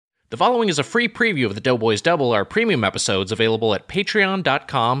The following is a free preview of the Doughboys Double, our premium episodes available at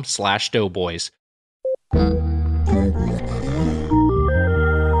patreon.com/doughboys.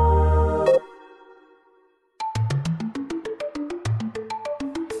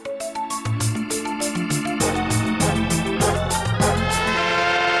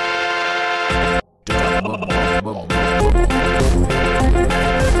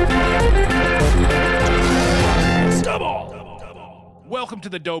 Welcome to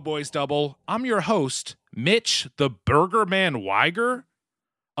the Doughboys Double. I'm your host, Mitch the Burger Man Weiger,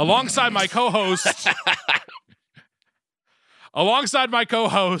 alongside my co-host,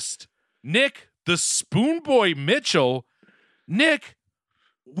 Nick the Spoon Boy Mitchell. Nick,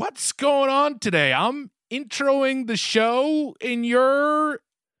 what's going on today? I'm introing the show and you're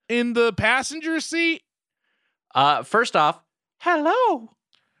in the passenger seat. First off, hello.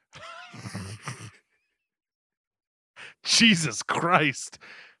 Jesus Christ.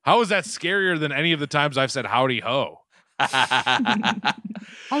 How is that scarier than any of the times I've said howdy ho?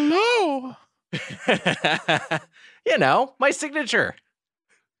 Hello. You know, my signature.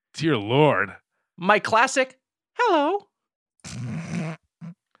 Dear Lord. My classic, hello.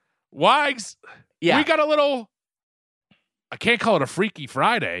 Wags. Yeah. We got a little, I can't call it a Freaky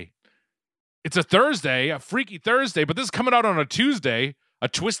Friday. It's a Thursday, a Freaky Thursday, but this is coming out on a Tuesday, a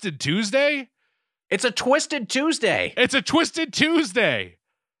Twisted Tuesday. It's a Twisted Tuesday. It's a Twisted Tuesday.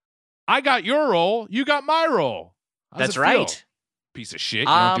 I got your role. You got my role. That's right. Piece of shit. You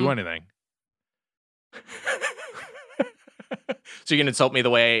don't do anything. So you can insult me the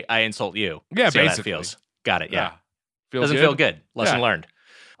way I insult you. Yeah, see basically. How that feels. Got it. Yeah. Feels Doesn't good? feel good. Lesson learned.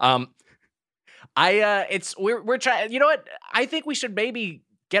 We're trying. You know what? I think we should maybe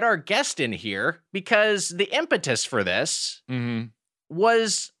get our guest in here because the impetus for this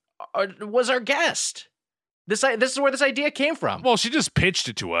was our guest. This is where this idea came from. Well, she just pitched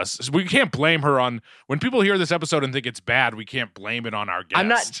it to us. We can't blame her on when people hear this episode and think it's bad. We can't blame it on our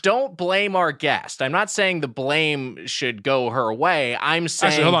guest. Don't blame our guest. I'm not saying the blame should go her way. I'm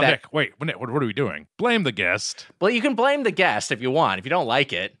saying actually, hold on, Nick. Wait, what are we doing? Blame the guest. Well, you can blame the guest if you want. If you don't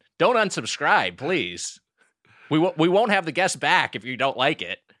like it, don't unsubscribe, please. We won't have the guest back if you don't like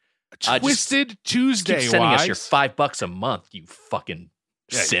it. Twisted Tuesday. Keep sending us your $5 a month, you fucking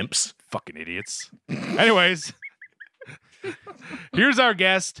simps. Fucking idiots. Anyways, here's our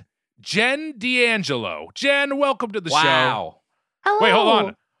guest, Jen D'Angelo. Jen, welcome to the show. Hello. Wait, hold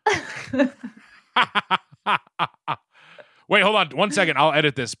on. Wait, hold on. 1 second. I'll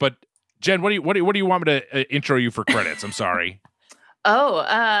edit this. But Jen, what do you want me to intro you for credits? I'm sorry.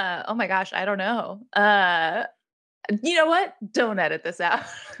 Oh my gosh, I don't know. You know what? Don't edit this out.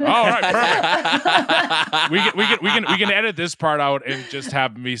 All right, perfect. we can edit this part out and just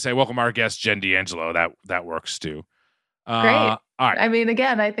have me say, "Welcome our guest, Jen D'Angelo." That works too. Great. All right. I mean,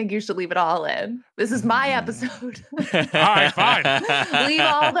 again, I think you should leave it all in. This is my episode. All right, fine. Leave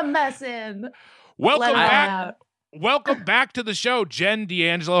all the mess in. Welcome back. Welcome back to the show, Jen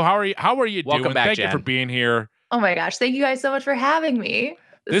D'Angelo. How are you Welcome doing? back, Thank Jen. you for being here. Oh my gosh, thank you guys so much for having me.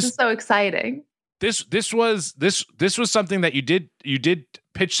 This is so exciting. This was something that you did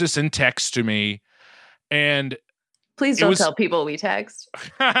pitch this in text to me, and please don't tell people we text.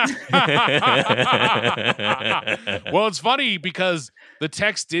 Well, it's funny because the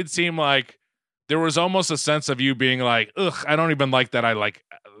text did seem like there was almost a sense of you being like, ugh, I don't even like that I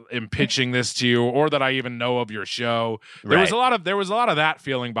am pitching this to you or that I even know of your show. There was a lot of that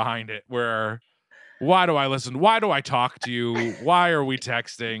feeling behind it where, why do I listen? Why do I talk to you? Why are we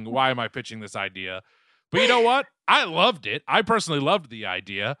texting? Why am I pitching this idea? But you know what? I loved it. I personally loved the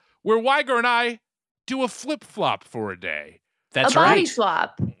idea where Weiger and I do a flip-flop for a day. That's a body right.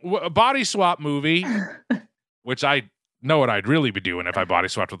 swap. A body swap movie, which I know what I'd really be doing if I body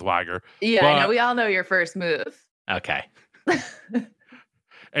swapped with Weiger. Yeah, I know. We all know your first move. Okay.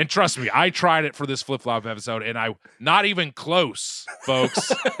 And trust me, I tried it for this flip-flop episode, and I not even close,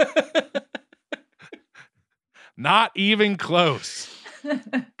 folks. Not even close.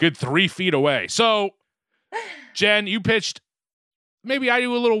 Good 3 feet away. So, Jen, you pitched, maybe I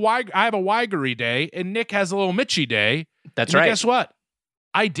do a little I have a Weigery day, and Nick has a little Mitchy day. That's and right. Guess what?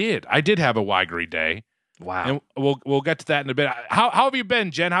 I did have a Weigery day. Wow. And we'll get to that in a bit. How have you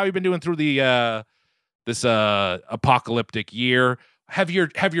been, Jen? How have you been doing through the this apocalyptic year? Have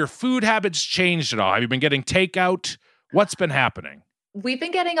your food habits changed at all? Have you been getting takeout? What's been happening? We've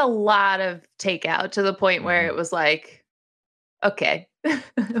been getting a lot of takeout to the point where it was like, okay,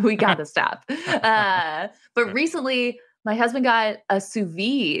 we got to stop. But recently, my husband got a sous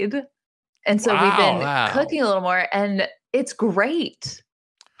vide. And so we've been cooking a little more, and it's great.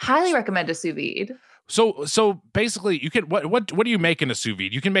 Highly recommend a sous vide. So basically, you can what do you make in a sous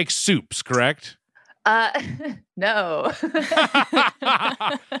vide? You can make soups, correct? No.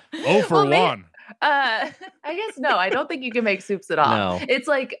 Oh for one. I guess no. I don't think you can make soups at all. No. It's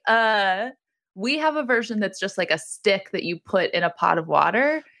like we have a version that's just like a stick that you put in a pot of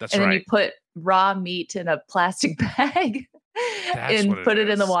water, That's and right. then you put raw meat in a plastic bag and put it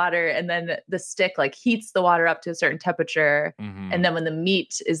in the water, and then the stick like heats the water up to a certain temperature, and then when the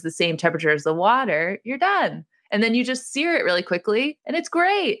meat is the same temperature as the water, you're done. And then you just sear it really quickly, and it's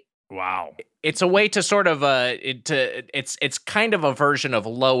great. Wow. It's a way to sort of it's kind of a version of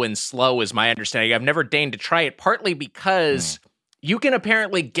low and slow, is my understanding. I've never deigned to try it, partly because you can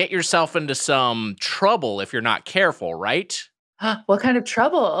apparently get yourself into some trouble if you're not careful, right? What kind of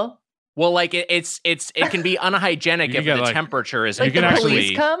trouble? Well, like it can be unhygienic if the temperature is like the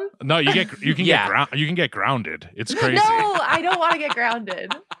police come. No, you can get grounded. It's crazy. No, I don't want to get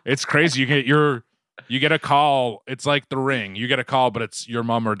grounded. It's crazy. You get a call. It's like The Ring. You get a call, but it's your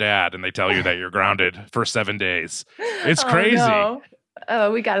mom or dad, and they tell you that you're grounded for 7 days. It's crazy. No.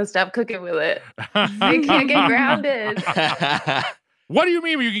 Oh, we got to stop cooking with it. We can't get grounded. What do you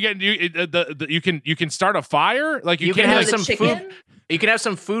mean you can start a fire? Like you can can't have some chicken? food. You can have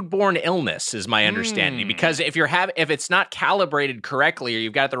some foodborne illness, is my understanding, because if it's not calibrated correctly or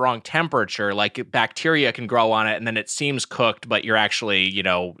you've got the wrong temperature, like bacteria can grow on it, and then it seems cooked, but you're actually, you're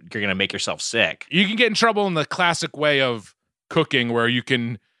going to make yourself sick. You can get in trouble in the classic way of cooking, where you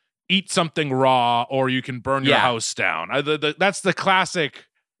can eat something raw or you can burn your house down. That's the classic.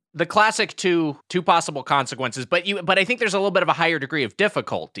 The classic two possible consequences, but I think there's a little bit of a higher degree of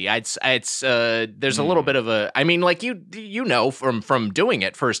difficulty. There's a little bit of a, I mean, like you know from doing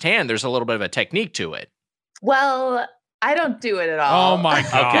it firsthand, there's a little bit of a technique to it. Well, I don't do it at all. Oh my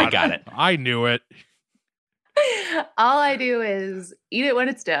God. Okay, got it. I knew it. All I do is eat it when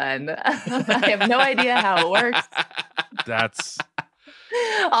it's done. I have no idea how it works. That's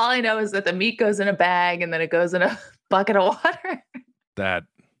all I know is that the meat goes in a bag and then it goes in a bucket of water.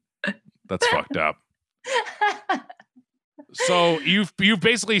 That's fucked up. So you've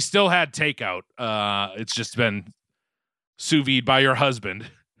basically still had takeout. It's just been sous vide by your husband.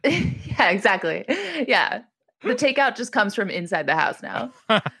 Yeah, exactly. Yeah. The takeout just comes from inside the house now.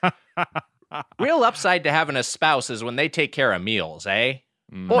 Real upside to having a spouse is when they take care of meals, eh?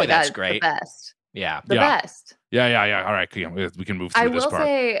 Boy, that's great. The best. Yeah. The best. Yeah. All right, we can move through this part. I will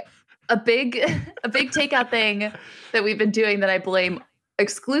say a big takeout thing that we've been doing that I blame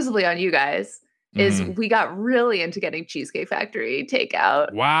exclusively on you guys is we got really into getting Cheesecake Factory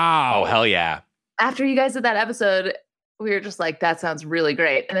takeout. Wow. Oh, hell yeah. After you guys did that episode, we were just like, that sounds really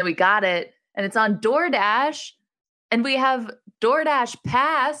great. And then we got it, and it's on DoorDash, and we have DoorDash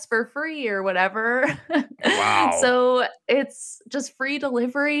Pass for free or whatever. Wow. So it's just free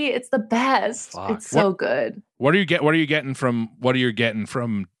delivery. It's the best. Fuck. It's so good. What are you getting from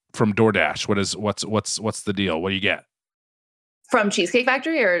DoorDash? What's the deal? What do you get? From Cheesecake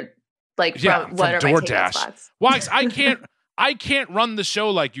Factory, or like from what are my takeout spots? Well, I can't run the show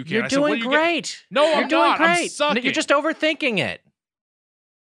like you can. You're doing great. No, you're I'm doing not. great. I'm sucking. You're just overthinking it.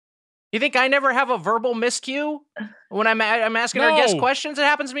 You think I never have a verbal miscue when I'm asking our guest questions? It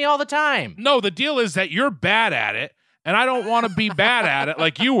happens to me all the time. No, the deal is that you're bad at it, and I don't want to be bad at it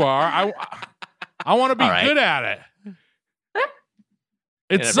like you are. I want to be good at it.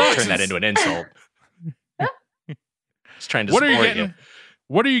 It sucks. Turn that into an insult. Just trying to support you.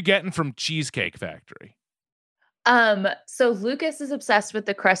 What are you getting from Cheesecake Factory? So Lucas is obsessed with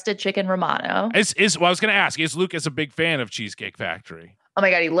the crusted chicken Romano. I was going to ask, is Lucas a big fan of Cheesecake Factory? Oh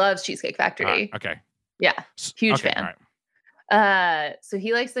my God, he loves Cheesecake Factory. Okay. Yeah, huge fan. Right. So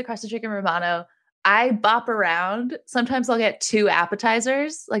he likes the crusted chicken Romano. I bop around. Sometimes I'll get 2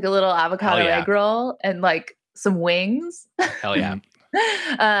 appetizers, like a little avocado egg roll and like some wings. Hell yeah.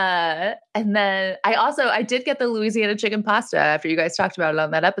 And then I did get the Louisiana chicken pasta after you guys talked about it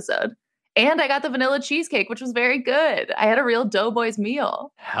on that episode. And I got the vanilla cheesecake, which was very good. I had a real Doughboys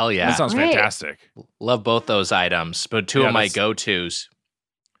meal. Hell yeah. That sounds fantastic. Love both those items, but 2 of my go-tos.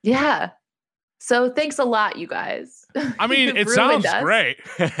 Yeah. So thanks a lot, you guys. I mean, it sounds great.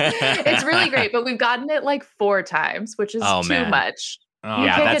 It's really great, but we've gotten it like 4 times, which is too much. You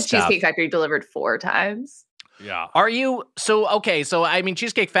can't get Cheesecake Factory delivered 4 times. Yeah. Are you so I mean,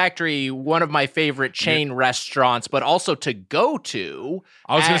 Cheesecake Factory, one of my favorite chain restaurants, but also to go to.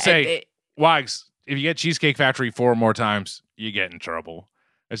 I was gonna say, Wags, if you get Cheesecake Factory 4 more times, you get in trouble.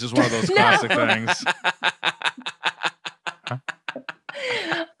 It's just one of those classic things.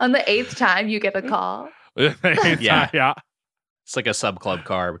 On the 8th time, you get a call. Yeah. It's like a sub club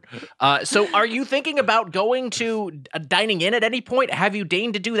card. So are you thinking about going to dining in at any point? Have you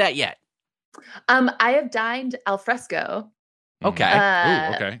deigned to do that yet? I have dined al fresco. Okay.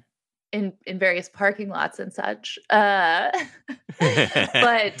 Ooh, okay. In various parking lots and such. But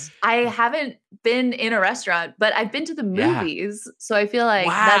I haven't been in a restaurant, but I've been to the movies. So I feel like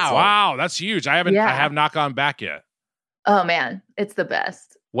that's huge. I have not gone back yet. Oh man, it's the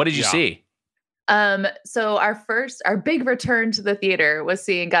best. What did you see? So our big return to the theater was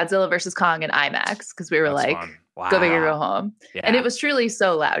seeing Godzilla versus Kong in IMAX because we were go big or go home. Yeah. And it was truly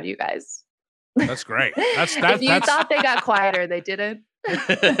so loud, you guys. That's great. If you thought they got quieter, they didn't.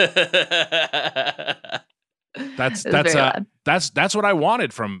 That's what I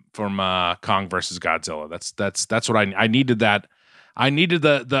wanted from Kong versus Godzilla. That's what I needed. That I needed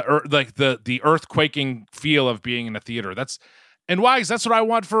the earthquaking feel of being in a theater. And Wags, that's what I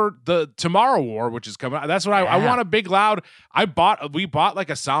want for the Tomorrow War, which is coming. That's what I want, a big loud. We bought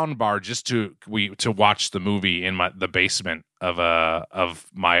like a sound bar just to watch the movie in the basement of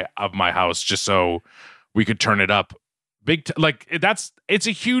my house, just so we could turn it up. It's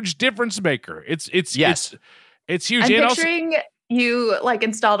a huge difference maker. It's huge. I'm picturing you like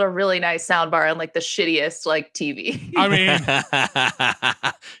installed a really nice sound bar on like the shittiest like TV. I mean,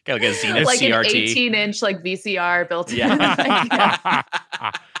 got like a Zenith like CRT. An 18-inch like VCR built in. Yeah.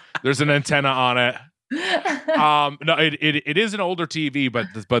 There's an antenna on it. No, it is an older TV,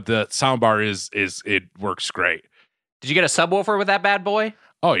 but the sound bar it works great. Did you get a subwoofer with that bad boy?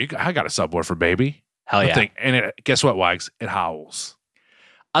 Oh, I got a subwoofer, baby. Hell yeah! Guess what, Wags? It howls.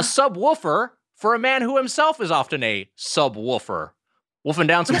 A subwoofer for a man who himself is often a subwoofer, wolfing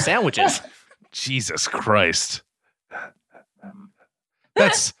down some sandwiches. Jesus Christ,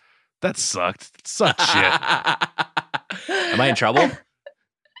 that sucked. It sucked shit. Am I in trouble?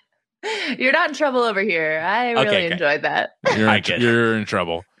 You're not in trouble over here. I really enjoyed that. You're in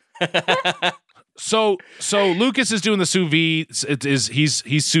trouble. So Lucas is doing the sous vide.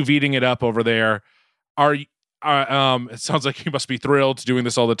 He's sous videing it up over there. It sounds like you must be thrilled doing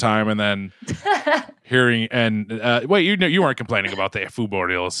this all the time, and then hearing wait, you weren't complaining about the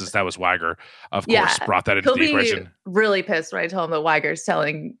foodborne illnesses. That was Weiger, of course, brought that into the equation. Really pissed when I told him that Weiger's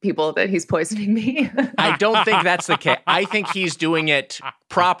telling people that he's poisoning me. I don't think that's the case. I think he's doing it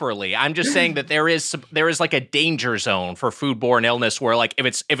properly. I'm just saying that there is like a danger zone for foodborne illness where like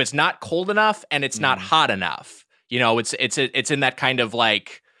if it's not cold enough and it's not hot enough, it's in that kind of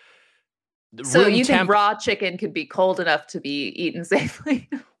like. So you think raw chicken could be cold enough to be eaten safely?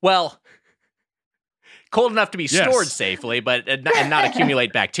 Well, cold enough to be stored safely, but and not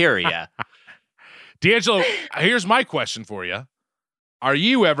accumulate bacteria. D'Angelo, here's my question for you: are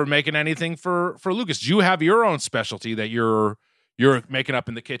you ever making anything for Lucas? Do you have your own specialty that you're making up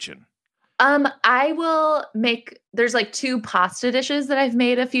in the kitchen? I will make. There's like 2 pasta dishes that I've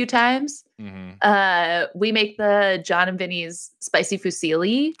made a few times. Mm-hmm. We make the John and Vinny's spicy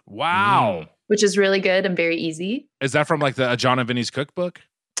fusilli. Wow, which is really good and very easy. Is that from like the John and Vinny's cookbook?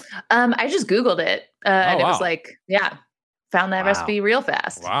 I just Googled it, and it was like, found that recipe real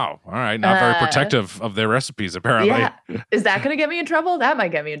fast. Wow, all right, not very protective of their recipes apparently. Yeah, is that going to get me in trouble? That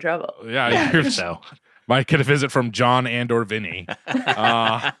might get me in trouble. Yeah, so. Might get a visit from John and/or Vinny.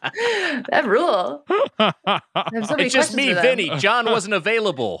 That rule. It's just me, Vinny. John wasn't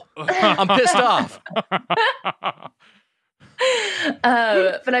available. I'm pissed off. But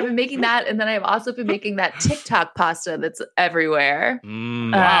I've been making that, and then I've also been making that TikTok pasta that's everywhere.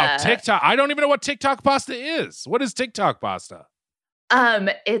 Wow, TikTok! I don't even know what TikTok pasta is. What is TikTok pasta?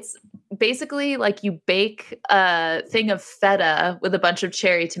 It's basically like you bake a thing of feta with a bunch of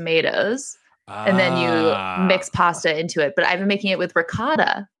cherry tomatoes. And then you mix pasta into it. But I've been making it with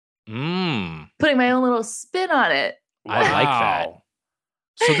ricotta. Putting my own little spin on it. Wow. I like that.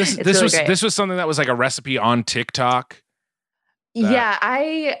 So this was something that was like a recipe on TikTok? Yeah,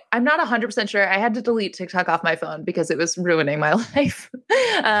 I'm not 100% sure. I had to delete TikTok off my phone because it was ruining my life.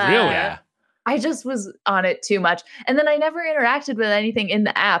 Really? I just was on it too much. And then I never interacted with anything in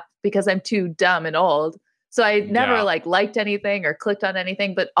the app because I'm too dumb and old. So I never liked anything or clicked on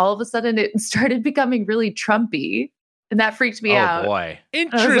anything, but all of a sudden it started becoming really Trumpy, and that freaked me out. Oh boy.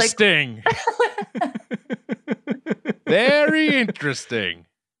 Interesting. Very interesting.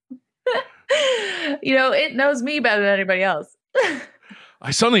 It knows me better than anybody else.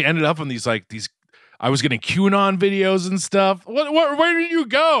 I suddenly ended up on these I was getting QAnon videos and stuff. Where did you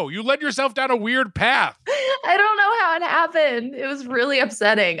go? You led yourself down a weird path. I don't know how it happened. It was really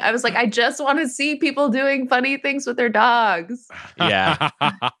upsetting. I was like, I just want to see people doing funny things with their dogs. Yeah.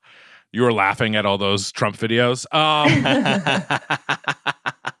 You were laughing at all those Trump videos.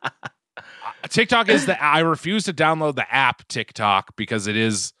 TikTok is I refuse to download the app TikTok because it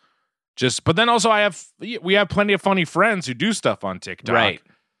is just, but then also we have plenty of funny friends who do stuff on TikTok. Right.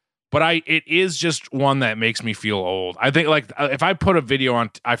 but it is just one that makes me feel old. I think like if I put a video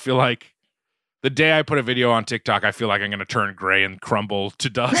on, I feel like the day I put a video on TikTok, I feel like I'm going to turn gray and crumble to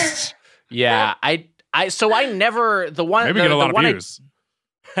dust. Yeah, so I never the one maybe the, get a lot the of one views.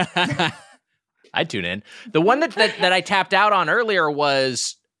 I'd tune in. The one that I tapped out on earlier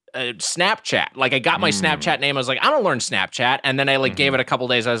was Snapchat. Like I got my Snapchat name. I was like, I don't learn Snapchat, and then I like gave it a couple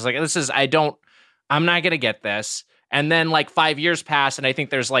days. I was like, I'm not gonna get this. And then like 5 years passed, and I think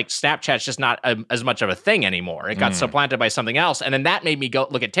there's like Snapchat's just not as much of a thing anymore. It got supplanted by something else, and then that made me go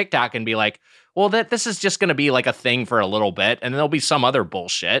look at TikTok and be like, well, this is just gonna be like a thing for a little bit, and then there'll be some other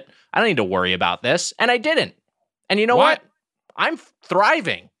bullshit. I don't need to worry about this, and I didn't. And you know what? I'm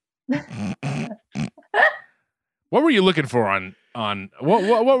thriving. What were you looking for on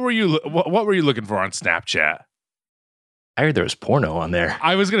what were you looking for on Snapchat? I heard there was porno on there.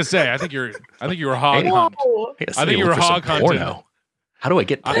 I was gonna say, I think you were hog hunting. I think you were hog hunting. Porno. How do I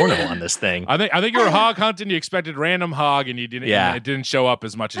get porno on this thing? I think you were hog hunting. You expected random hog, and you didn't. Yeah. It didn't show up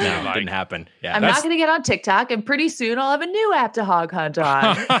as much as you It like. didn't happen. Yeah, I'm not going to get on TikTok, and pretty soon I'll have a new app to hog hunt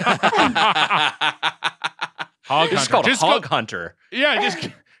on. Hog It's hunter. called Just Hog Hunter. Yeah, just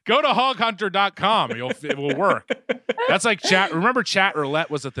go to hoghunter.com. It will work. That's like chat. Remember, chat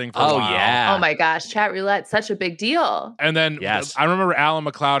roulette was a thing for a while. Yeah. Oh my gosh, chat roulette, such a big deal. And then Yes. I remember Alan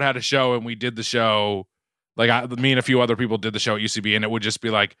McLeod had a show, and we did the show. Like me and a few other people did the show at UCB, and it would just be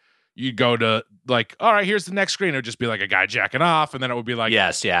like, you'd go to like, all right, here's the next screen. It would just be like a guy jacking off, and then it would be like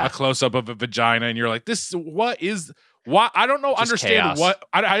a close up of a vagina, and you're like, why? I don't know. Just understand chaos. what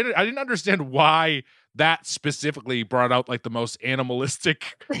I didn't understand why that specifically brought out like the most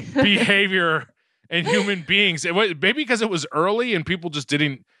animalistic behavior in human beings. It was maybe because it was early and people just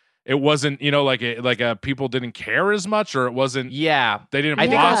didn't. It wasn't, people didn't care as much, or it wasn't. Yeah, They didn't I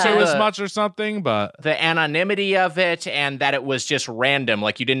think want to also as much or something, but the anonymity of it, and that it was just random.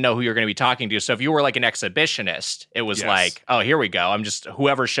 Like you didn't know who you're going to be talking to. So if you were like an exhibitionist, it was Yes. like, oh, here we go. I'm just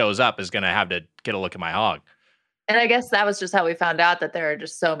whoever shows up is going to have to get a look at my hog. And I guess that was just how we found out that there are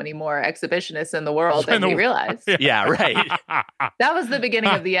just so many more exhibitionists in the world than we realized. Yeah, right. That was the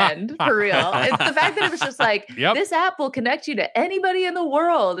beginning of the end, for real. It's the fact that it was just like, Yep. this app will connect you to anybody in the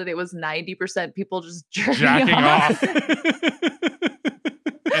world. And it was 90% people just jacking off. off.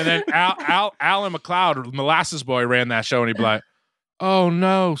 And then Alan McLeod, Molasses Boy, ran that show, and he'd be like, oh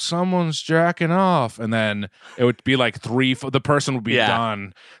no, someone's jacking off. And then it would be like the person would be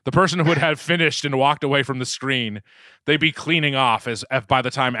done. The person who would have finished and walked away from the screen, they'd be cleaning off as by the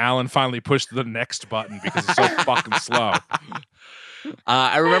time Alan finally pushed the next button because it's so fucking slow.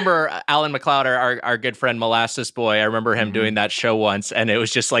 I remember Alan McLeod, our good friend Molasses Boy. I remember him doing that show once, and it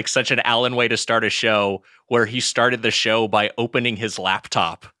was just like such an Alan way to start a show, where he started the show by opening his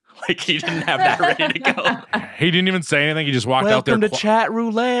laptop. Like he didn't have that ready to go. He didn't even say anything. He just walked out there. Welcome to chat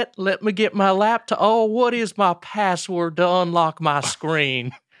roulette. Let me get my laptop. Oh, what is my password to unlock my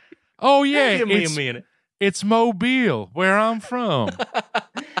screen? Oh yeah, Give me a minute. It's Mobile, where I'm from.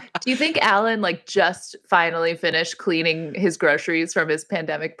 Do you think Alan just finally finished cleaning his groceries from his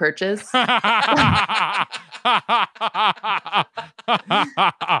pandemic purchase?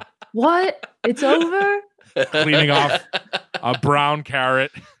 What? It's over? Cleaning off a brown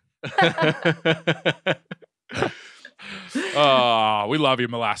carrot. Oh, we love you,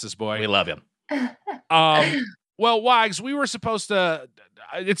 Molasses Boy. We love him. Well, Wags, we were supposed to.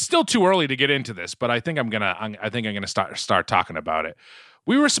 It's still too early to get into this, but I think I'm gonna start talking about it.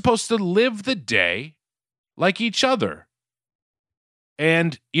 We were supposed to live the day like each other,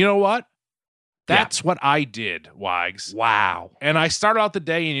 and you know what? That's what I did, Wags. Wow. And I started out the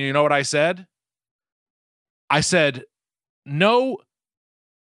day, and you know what I said? I said, no.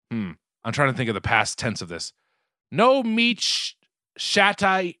 I'm trying to think of the past tense of this. No meat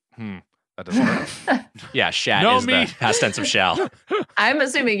shatai. That doesn't work. Yeah, shat No is meat. the past tense of shall. I'm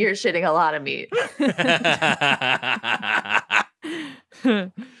assuming you're shitting a lot of meat.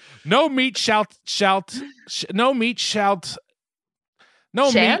 No meat shalt. No meat shalt.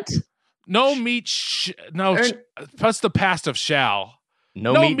 No Shan't? meat. No meat. Plus the past of shall.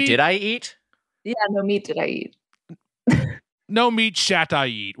 No No meat meat. did I eat? Yeah, no meat did I eat. No meat shat I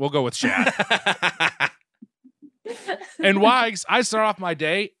eat. We'll go with shat. And Wags, I start off my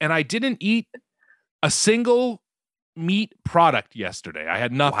day and I didn't eat a single meat product yesterday. I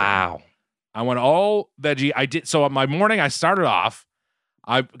had nothing. Wow. I went all veggie. I did. So on my morning, I started off.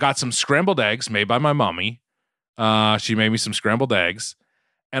 I got some scrambled eggs made by my mommy. She made me some scrambled eggs.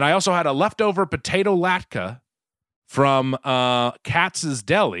 And I also had a leftover potato latke from Katz's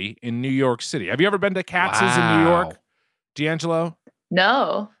Deli in New York City. Have you ever been to Katz's in New York, D'Angelo?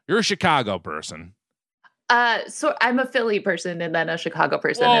 No. You're a Chicago person. So I'm a Philly person and then a Chicago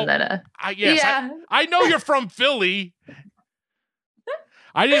person Well, and then a I know you're from Philly.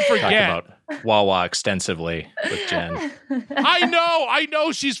 I didn't Talk forget. about Wawa extensively with Jen. I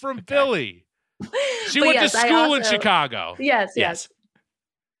know she's from Philly. She went to school in Chicago. Yes.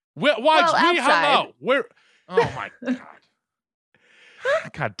 We hung outside. out. Where? Oh my God.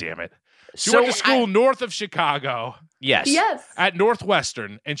 God damn it. She went to school north of Chicago. Yes. At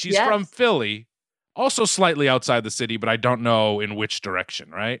Northwestern, and she's from Philly, also slightly outside the city, but I don't know in which direction,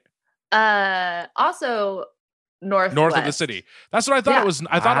 right? Also north of the city. That's what I thought it was.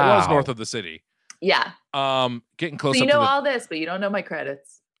 I thought it was north of the city. Yeah. Getting close. So you up know to all this, but you don't know my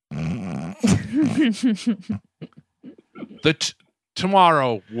credits. The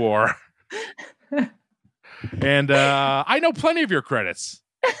Tomorrow War. And I know plenty of your credits.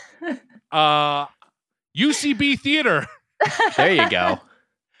 UCB Theater. There you go.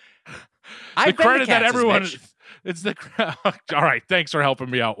 The credit that everyone. It's the. All right. Thanks for helping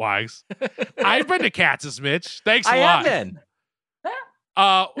me out, Wags. I've been to Katz's, Mitch. Thanks a lot. I have been.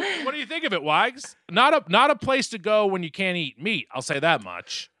 What do you think of it, Wags? Not a place to go when you can't eat meat. I'll say that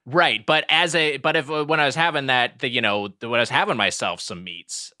much. Right, but when I was having that, when I was having myself some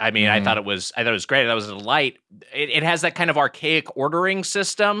meats, I mean, I thought it was great. That was a delight. It has that kind of archaic ordering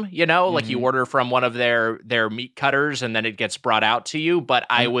system, like you order from one of their meat cutters and then it gets brought out to you. But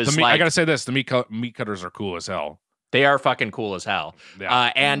I gotta say this: the meat cutters are cool as hell. They are fucking cool as hell.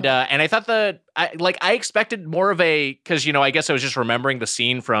 Yeah. And I thought I expected more of because I guess I was just remembering the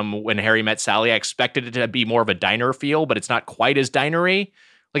scene from When Harry Met Sally. I expected it to be more of a diner feel, but it's not quite as dinery.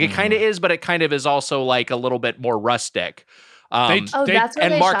 Like it kind of is, but it kind of is also like a little bit more rustic. That's where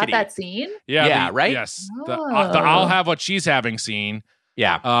they shot that scene? Yeah, right? Yes. The I'll Have What She's Having scene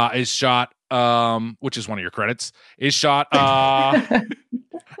is shot, which is one of your credits, is shot.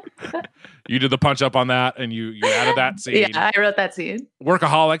 You did the punch up on that and you added that scene. Yeah, I wrote that scene.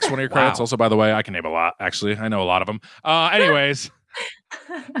 Workaholics, one of your credits. Also, by the way, I can name a lot, actually. I know a lot of them. Anyways.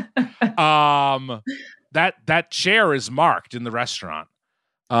 That chair is marked in the restaurant.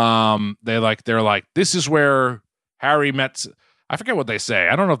 They're like, this is where Harry met. I forget what they say.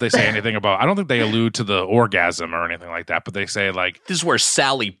 I don't know if they say anything about. I don't think they allude to the orgasm or anything like that. But they say like, this is where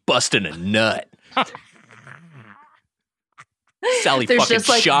Sally busted a nut. Sally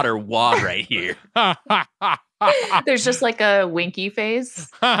shot her wad right here. There's just like a winky face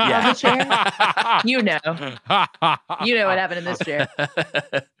on the chair. You know what happened in this chair.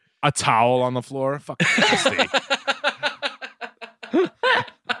 A towel on the floor. Fucking nasty.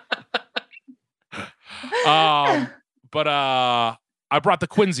 But I brought the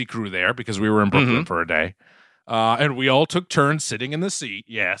Quincy crew there because we were in Brooklyn for a day. And we all took turns sitting in the seat.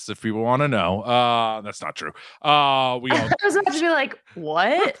 Yes, if people want to know. That's not true. I was about to be like,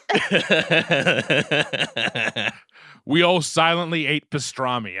 what? We all silently ate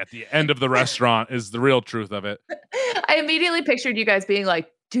pastrami at the end of the restaurant is the real truth of it. I immediately pictured you guys being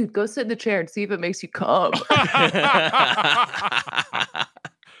like, dude, go sit in the chair and see if it makes you come.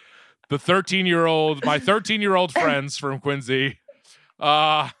 My 13-year-old friends from Quincy.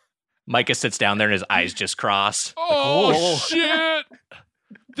 Micah sits down there and his eyes just cross. Oh, shit.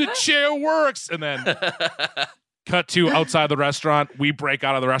 The chair works. And then cut to outside the restaurant. We break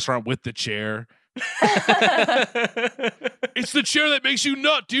out of the restaurant with the chair. It's the chair that makes you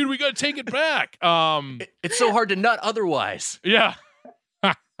nut, dude. We got to take it back. It's so hard to nut otherwise. Yeah.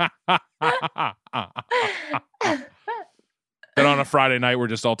 Then on a Friday night, we're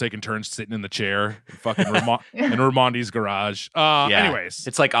just all taking turns sitting in the chair in fucking in Ramondi's garage. Anyways.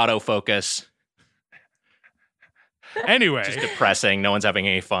 It's like autofocus. Anyway. Just depressing. No one's having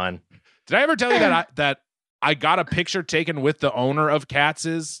any fun. Did I ever tell you that I got a picture taken with the owner of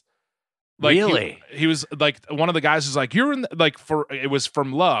Katz's? Like, really? He was like, one of the guys was like, you're in, it was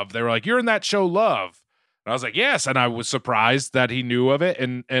from Love. They were like, you're in that show Love. And I was like, yes. And I was surprised that he knew of it.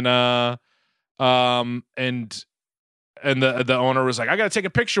 And the owner was like, I got to take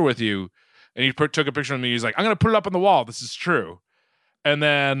a picture with you. And he took a picture of me. He's like, I'm going to put it up on the wall. This is true. And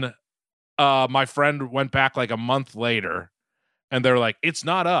then my friend went back like a month later and they're like, it's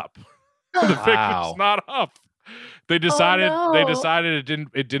not up. The picture's not up. They decided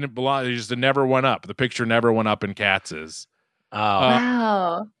it didn't belong. It never went up. The picture never went up in Katz's. Oh.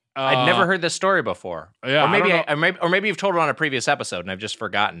 Wow. I'd never heard this story before. Yeah, or maybe you've told it on a previous episode and I've just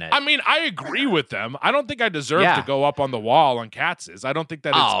forgotten it. I mean, I agree with them. I don't think I deserve to go up on the wall on Katz's. I don't think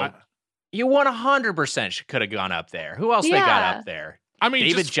that you 100% could have gone up there. Who else they got up there? I mean,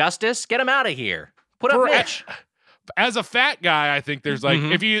 David Justice, get him out of here. Put up Mitch. As a fat guy, I think there's like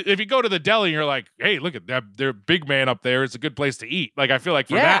if you go to the deli and you're like, hey, look at that, their big man up there. It's a good place to eat. Like I feel like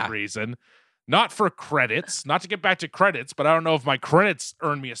for that reason, not for credits, not to get back to credits, but I don't know if my credits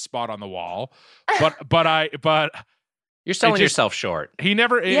earned me a spot on the wall. But you're selling yourself short. He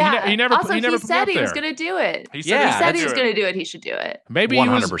never. Yeah. He never. Also, he never said he there. was going to do it. He said he said he was going to do it. He should do it. Maybe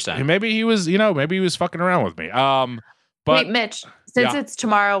 100%. Maybe he was. Maybe he was fucking around with me. But wait, Mitch. Since it's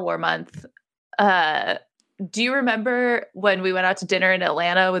Tomorrow War Month, do you remember when we went out to dinner in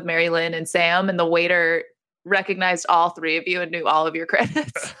Atlanta with Mary Lynn and Sam, and the waiter recognized all three of you and knew all of your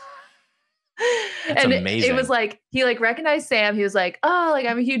credits? That's and amazing. It was like he recognized Sam. He was like, "Oh,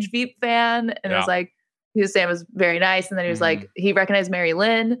 I'm a huge Veep fan," and it was like. Sam was very nice. And then he was like, he recognized Mary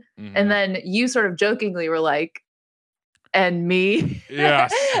Lynn. And then you sort of jokingly were like, and me.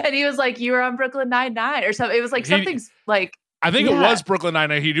 Yes. And he was like, you were on Brooklyn Nine-Nine or something. It was like something's like. I think it was Brooklyn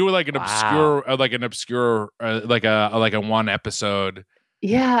Nine-Nine. He knew like an obscure, like a one episode.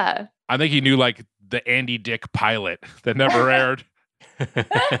 Yeah. I think he knew like the Andy Dick pilot that never aired. But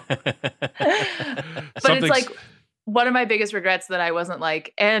it's like, one of my biggest regrets that I wasn't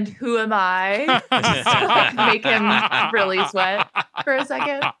like, and who am I? To make him really sweat for a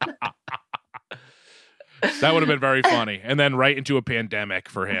second. That would have been very funny. And then right into a pandemic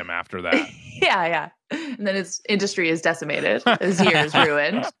for him after that. Yeah. And then his industry is decimated. His year is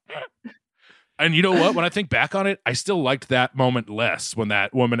ruined. And you know what? When I think back on it, I still liked that moment less when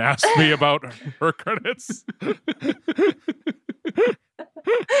that woman asked me about her credits.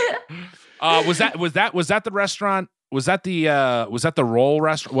 Was that the restaurant? Was that the roll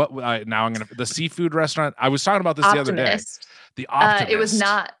restaurant? What now? The seafood restaurant. I was talking about this Optimist. The other day. The Optimist. It was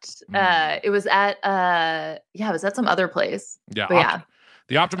not. It was at. It was at some other place. Yeah.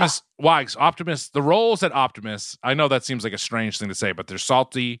 The Optimist. Wags. Optimist. The rolls at Optimist. I know that seems like a strange thing to say, but they're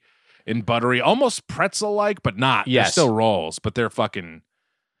salty and buttery, almost pretzel-like, but not. Yes. They're still rolls, but they're fucking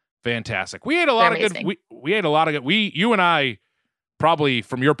fantastic. We ate a lot of good. We ate a lot of good. You and I. Probably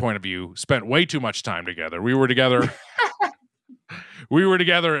from your point of view, spent way too much time together. We were together. We were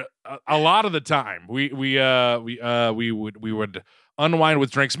together a lot of the time. We would unwind with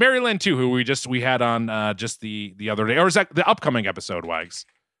drinks. Mary Lynn too, who we had on just the other day, or is that the upcoming episode, Wags?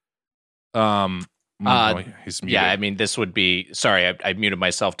 He's muted. Yeah, I mean, this would be. Sorry, I muted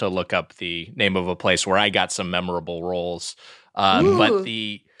myself to look up the name of a place where I got some memorable rolls. But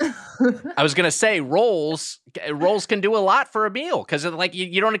I was gonna say rolls can do a lot for a meal because like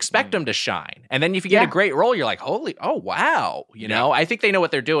you don't expect them to shine, and then if you get a great roll, you're like, oh wow, you know. I think they know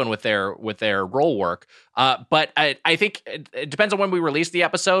what they're doing with their roll work. But I think it depends on when we release the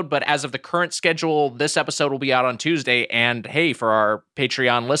episode. But as of the current schedule, this episode will be out on Tuesday. And hey, for our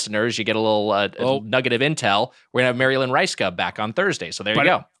Patreon listeners, you get a little nugget of intel. We're gonna have Mary Lynn Reiska back on Thursday, so there you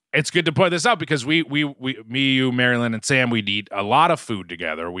go. It's good to point this out because me, you, Mary Lynn, and Sam, we eat a lot of food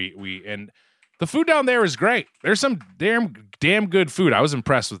together. And the food down there is great. There's some damn good food. I was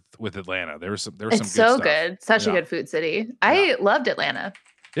impressed with Atlanta. There was some good stuff. It's so good. Such a good food city. I loved Atlanta.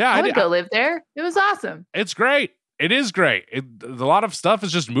 Yeah, I would go live there. It was awesome. It's great. It is great. A lot of stuff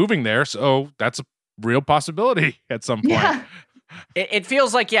is just moving there, so that's a real possibility at some point. Yeah. It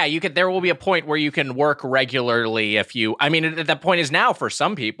feels like, there will be a point where you can work regularly that point is now for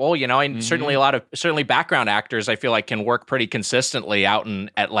some people, and certainly background actors, I feel like can work pretty consistently out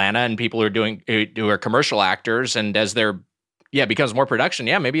in Atlanta, and people who are commercial actors. And as becomes more production,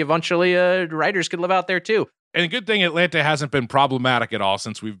 maybe eventually writers could live out there too. And the good thing, Atlanta hasn't been problematic at all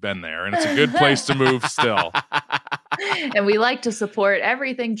since we've been there, and it's a good place to move still. And we like to support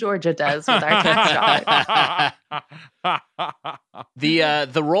everything Georgia does with our tax dollars.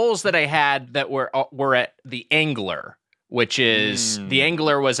 The roles that I had that were at the Angler, which is the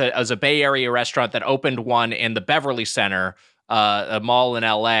Angler was a Bay Area restaurant that opened one in the Beverly Center, a mall in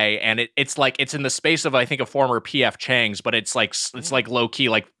LA, and it's like it's in the space of I think a former PF Chang's, but it's like low key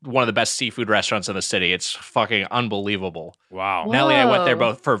like one of the best seafood restaurants in the city. It's fucking unbelievable. Wow. Nellie and I went there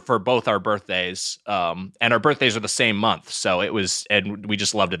both for both our birthdays, and our birthdays are the same month, so it was, and we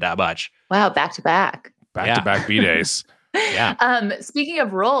just loved it that much. Wow, back to back B-days. Yeah. Speaking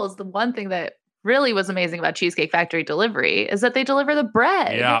of rolls, the one thing that really was amazing about Cheesecake Factory delivery is that they deliver the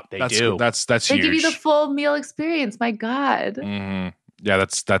bread. Yeah, they do. That's they huge. give you the full meal experience. My God. Mm-hmm. Yeah,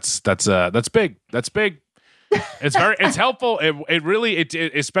 that's big. That's big. It's helpful. It really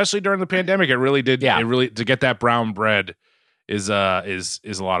especially during the pandemic, it really did. Yeah. It really, to get that brown bread is a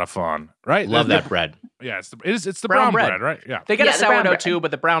lot of fun, right? Love that bread. Yeah, it's the brown bread, right? Yeah. They got a sourdough too, but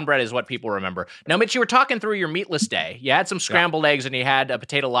the brown bread is what people remember. Now, Mitch, you were talking through your meatless day. You had some scrambled eggs and you had a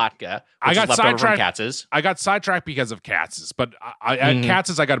potato latke, which is left over from Katz's. I got sidetracked because of Katz's, but at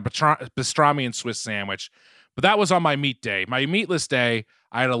Katz's I got a pastrami and Swiss sandwich. But that was on my meat day. My meatless day,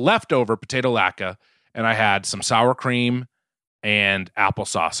 I had a leftover potato latke, and I had some sour cream and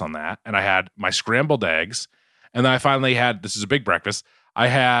applesauce on that. And I had my scrambled eggs. And then I finally had, this is a big breakfast, I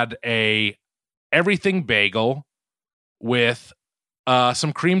had a everything bagel with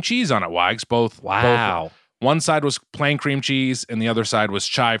some cream cheese on it, Wags. Both. One side was plain cream cheese and the other side was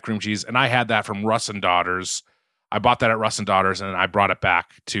chive cream cheese. And I had that from Russ and Daughters. I bought that at Russ and Daughters and I brought it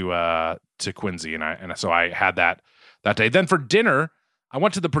back to Quincy. And so I had that day. Then for dinner, I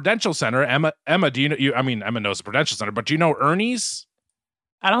went to the Prudential Center. Emma, do you know, Emma knows the Prudential Center, but do you know Ernie's?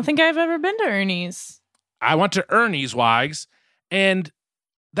 I don't think I've ever been to Ernie's. I went to Ernie's, Wags, and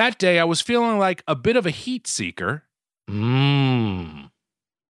that day I was feeling like a bit of a heat seeker.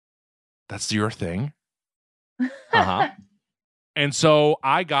 That's your thing. And so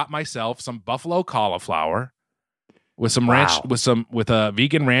I got myself some buffalo cauliflower with some ranch, with a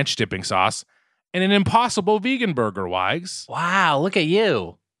vegan ranch dipping sauce and an Impossible vegan burger, Wags. Wow, look at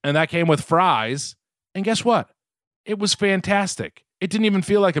you. And that came with fries. And guess what? It was fantastic. It didn't even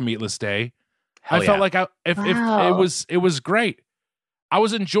feel like a meatless day. I felt like if it was great. I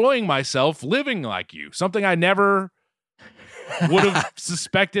was enjoying myself living like you, something I never would have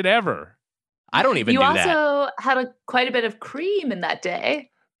suspected ever. I don't even do that. You also had quite a bit of cream in that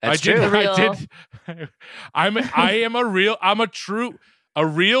day. That's true. I did. I'm a real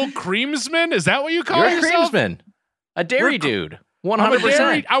creamsman. Is that what you call yourself? You're a creamsman. A dairy dude.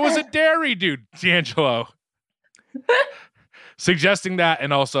 100%. I was a dairy dude, D'Angelo. Suggesting that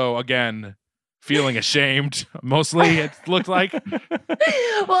and also, again, feeling ashamed, mostly, it looked like.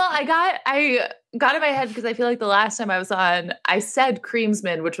 Well, I got in my head because I feel like the last time I was on, I said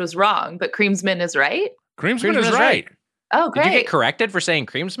creamsman, which was wrong, but creamsman is right. Creamsman is right. Oh, great. Did you get corrected for saying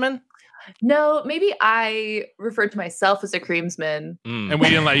creamsman? No, maybe I referred to myself as a creamsman. And we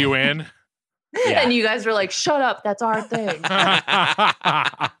didn't let you in? Yeah. And you guys were like, shut up, that's our thing.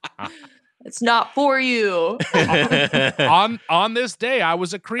 It's not for you. on this day, I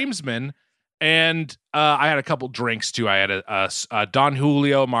was a creamsman. And I had a couple drinks too. I had a Don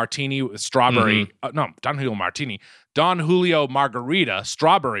Julio martini with strawberry. Don Julio martini. Don Julio margarita,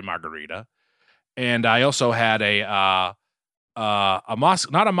 strawberry margarita. And I also had not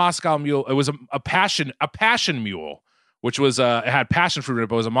a Moscow Mule. It was a passion mule, which was it had passion fruit in it,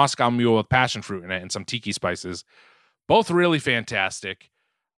 but it was a Moscow Mule with passion fruit in it and some tiki spices. Both really fantastic.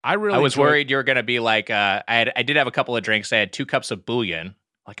 I was worried you were going to be like, I did have a couple of drinks. I had 2 cups of bouillon.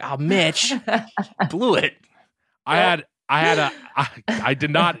 Like, oh, Mitch, blew it. I did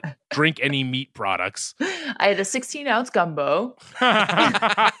not drink any meat products. I had a 16-ounce gumbo.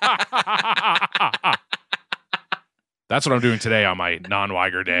 That's what I'm doing today on my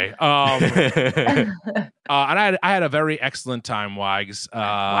non-Weiger day. And I had a very excellent time, Wags.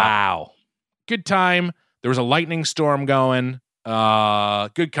 Wow. Good time. There was a lightning storm going.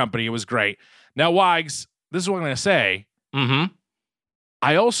 Good company. It was great. Now, Wags, this is what I'm going to say. Mm-hmm.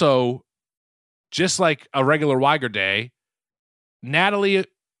 I also, just like a regular Weiger day, Natalie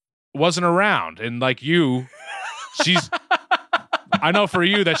wasn't around. And like you, I know for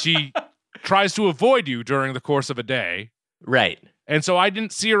you that she tries to avoid you during the course of a day. Right. And so I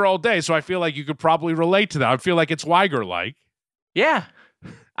didn't see her all day. So I feel like you could probably relate to that. I feel like it's Weiger-like. Yeah.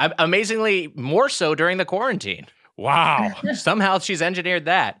 Amazingly more so during the quarantine. Wow. Somehow she's engineered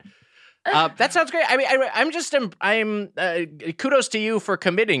that. That sounds great. I mean, I'm kudos to you for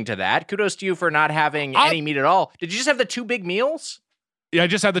committing to that. Kudos to you for not having any meat at all. Did you just have the 2 big meals? Yeah, I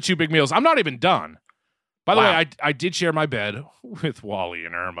just had the 2 big meals. I'm not even done. By the way, I did share my bed with Wally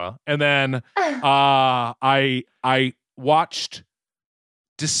and Irma. And then I watched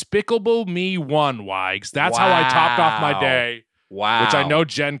Despicable Me 1, Wags. That's how I topped off my day. Wow. Which I know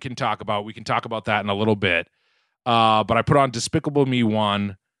Jen can talk about. We can talk about that in a little bit. But I put on Despicable Me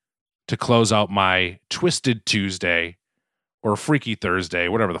 1 to close out my Twisted Tuesday or Freaky Thursday,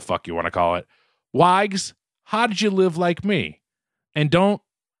 whatever the fuck you want to call it. Wags, how did you live like me? And don't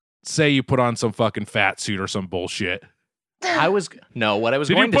say you put on some fucking fat suit or some bullshit. What I was going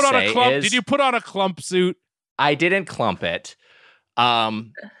to say is... Did you put on a clump suit? I didn't clump it.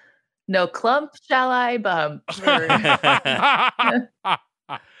 No clump shall I bump. I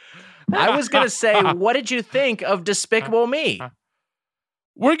was going to say, what did you think of Despicable Me?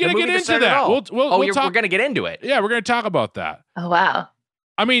 We're going to get into that. We're going to get into it. Yeah, we're going to talk about that. Oh, wow.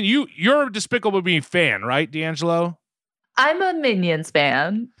 I mean, you're a Despicable Me fan, right, D'Angelo? I'm a Minions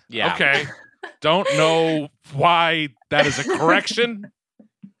fan. Yeah. Okay. Don't know why that is a correction.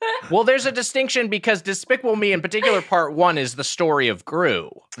 Well, there's a distinction because Despicable Me, in particular, part 1 is the story of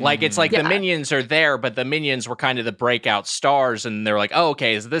Gru. Like, it's like the Minions are there, but the Minions were kind of the breakout stars, and they're like, oh,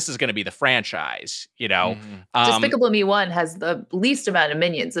 okay, so this is going to be the franchise, you know? Despicable Me 1 has the least amount of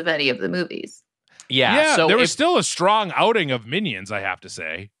Minions of any of the movies. Yeah. So there was still a strong outing of minions, I have to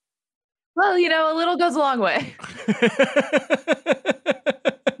say. Well, a little goes a long way.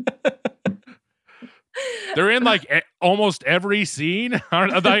 They're in like almost every scene.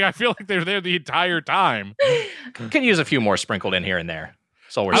 I feel like they're there the entire time. Can use a few more sprinkled in here and there.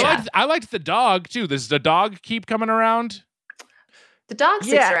 So we're I liked the dog too. Does the dog keep coming around? The dog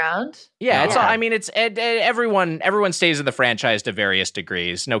sticks around. Yeah, it's all, I mean, it's everyone stays in the franchise to various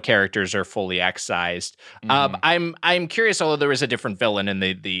degrees. No characters are fully excised. I'm curious, although there is a different villain in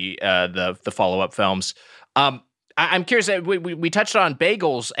the follow-up films. I'm curious. We touched on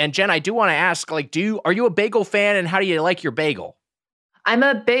bagels, and Jen, I do want to ask, like, are you a bagel fan, and how do you like your bagel? I'm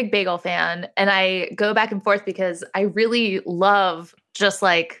a big bagel fan, and I go back and forth because I really love just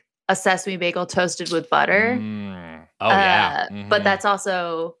like a sesame bagel toasted with butter. Oh, yeah. But that's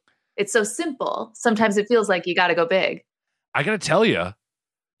also, it's so simple. Sometimes it feels like you got to go big. I got to tell you,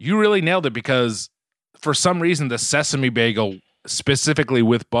 you really nailed it, because for some reason, the sesame bagel specifically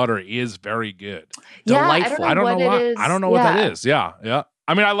with butter is very good. Yeah, Delightful. I don't know what it is. I don't know what that is. Yeah.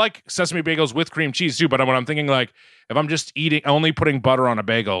 I mean, I like sesame bagels with cream cheese too, but when I'm thinking like, if I'm just only putting butter on a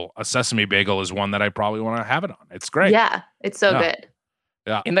bagel, a sesame bagel is one that I probably want to have it on. It's great. Yeah, it's so good.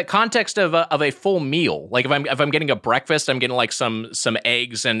 Yeah. In the context of a full meal, like if I'm getting a breakfast, I'm getting like some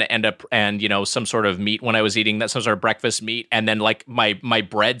eggs and some sort of meat when I was eating that, some sort of breakfast meat, and then like my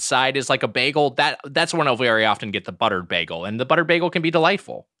bread side is like a bagel. That's when I'll very often get the buttered bagel, and the buttered bagel can be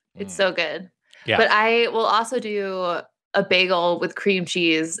delightful. It's so good. Yeah. But I will also do a bagel with cream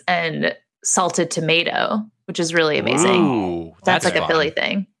cheese and salted tomato, which is really amazing. Ooh, that's like fun. a Philly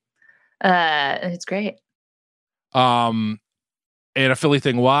thing. It's great. And a Philly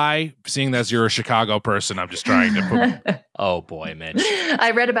thing, why? Seeing as you're a Chicago person, I'm just trying to Oh boy, Mitch.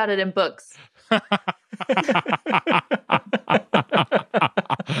 I read about it in books.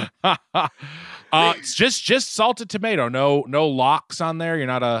 It's just salted tomato. No lox on there. You're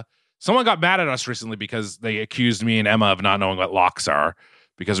not a. Someone got mad at us recently because they accused me and Emma of not knowing what lox are,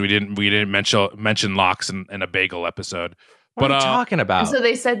 because we didn't mention lox in a bagel episode. What are you talking about? So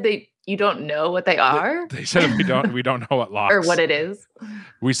they said you don't know what they are? They said we don't know what lox or what it is.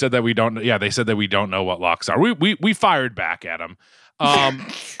 We said that we don't. Yeah, they said that we don't know what lox are. We fired back at them.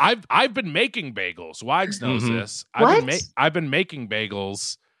 I've been making bagels. Wags knows this. I've been making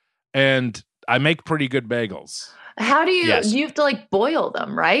bagels, and I make pretty good bagels. How do you? Do you have to like boil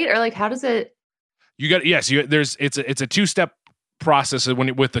them, right? Or like how does it? You got it's a 2-step process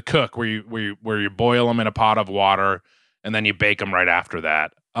with the cook where you boil them in a pot of water, and then you bake them right after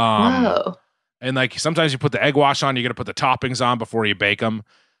that. Whoa. And like sometimes you put the egg wash on, you got to put the toppings on before you bake them,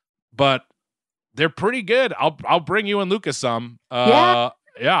 but they're pretty good. I'll bring you and Lucas some. I'll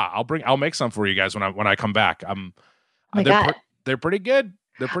make some for you guys when I come back. They're pretty good.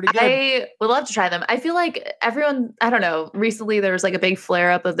 They're pretty good. I would love to try them. I feel like everyone, I don't know, recently there was like a big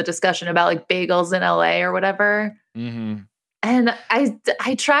flare up of the discussion about like bagels in LA or whatever. Mm-hmm. And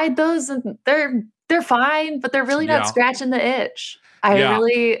I tried those, and they're fine, but they're really not scratching the itch. I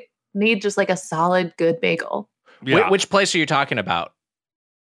really need just like a solid good bagel. Yeah. Which place are you talking about?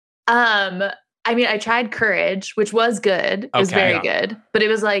 I mean, I tried Courage, which was good. It was very good, but it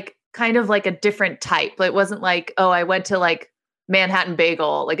was like kind of like a different type. It wasn't like, oh, I went to like Manhattan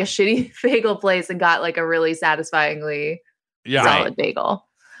Bagel, like a shitty bagel place, and got like a really satisfyingly solid bagel.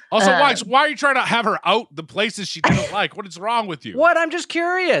 Also, why are you trying to have her out the places she didn't like? What is wrong with you? What? I'm just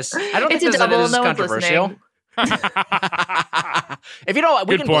curious. I don't think this is controversial. If you don't,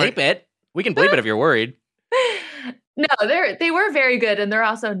 we can bleep it. We can bleep it if you're worried. No, they were very good, and they're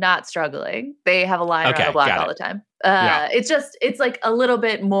also not struggling. They have a line around the block all the time. It's like a little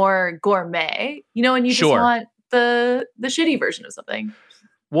bit more gourmet, and you just want the shitty version of something.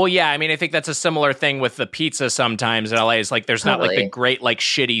 Well, yeah, I mean, I think that's a similar thing with the pizza sometimes in LA. It's like there's not like the great like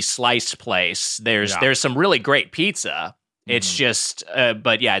shitty sliced place. There's some really great pizza. It's just,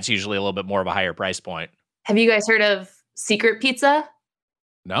 but yeah, it's usually a little bit more of a higher price point. Have you guys heard of Secret Pizza?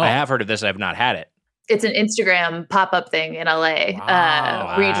 No, I have heard of this. I've not had it. It's an Instagram pop-up thing in LA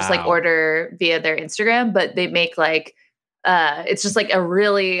where you just like order via their Instagram, but they make like, it's just like a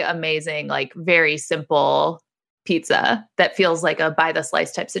really amazing, like very simple pizza that feels like a by the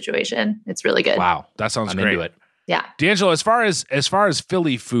slice type situation. It's really good. Wow. That sounds I'm great. into it. Yeah. D'Angelo, as far as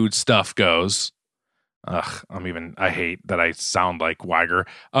Philly food stuff goes, I hate that I sound like Weiger.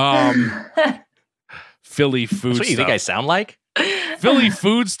 Philly food That's what you stuff. think I sound like? Philly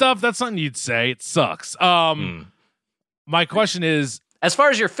food stuff, that's something you'd say. It sucks. My question is, as far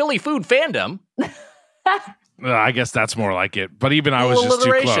as your Philly food fandom, I guess that's more like it. But even I was just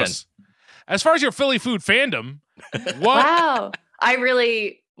too close. As far as your Philly food fandom, what? Wow. I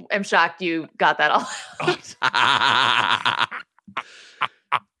really am shocked you got that all out.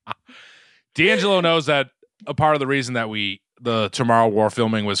 D'Angelo knows that a part of the reason that the Tomorrow War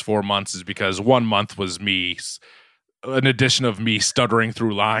filming was 4 months is because 1 month was an addition of me stuttering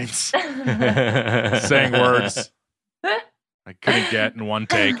through lines, saying words I couldn't get in one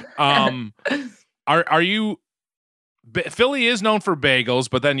take. Are you? Philly is known for bagels,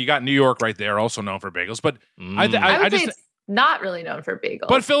 but then you got New York right there, also known for bagels. But I would say it's not really known for bagels.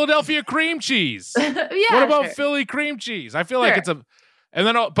 But Philadelphia cream cheese. Yeah. What about sure. Philly cream cheese? I feel like it's a. And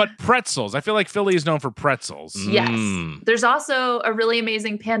then, but pretzels. I feel like Philly is known for pretzels. Yes. There's also a really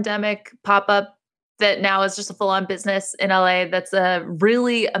amazing pandemic pop-up that now is just a full-on business in LA. That's a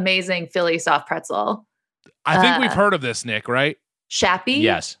really amazing Philly soft pretzel. I think we've heard of this, Nick, right? Shappy?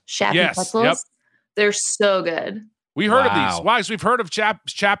 Yes. Shappy Yes, pretzels. yep. They're so good. We heard of Wow. these. Why? So we've heard of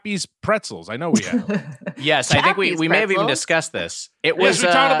Chappie's pretzels. I know we have. Yes, I think we Chappie's may have even pretzels? discussed this. It was Yes,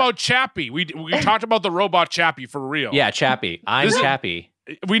 we talked about Chappie. We talked about the robot Chappie for real. yeah, Chappie. I'm This is- Chappie.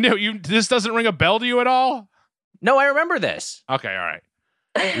 We know you. This doesn't ring a bell to you at all. No, I remember this. Okay,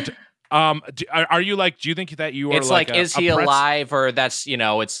 all right. Are you like? Do you think that you are? It's like, is he pretz- alive, or that's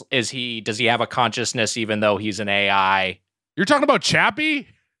does he have a consciousness even though he's an AI? You're talking about Chappie?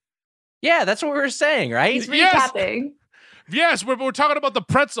 Yeah, that's what we were saying, right? He's Yes. recapping. Yes, we're talking about the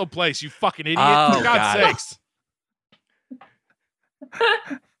pretzel place. You fucking idiot! Oh, For God's God. sakes.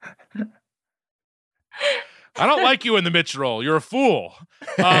 I don't like you in the Mitch role. You're a fool.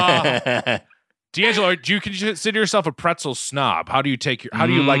 D'Angelo, do you consider yourself a pretzel snob? How do you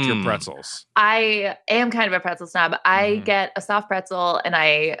like your pretzels? I am kind of a pretzel snob. I get a soft pretzel and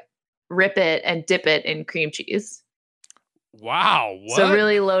I rip it and dip it in cream cheese. Wow. What? So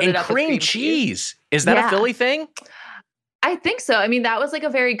really loaded And up with cream cheese. Is that a Yeah. Philly thing? I think so. I mean, that was like a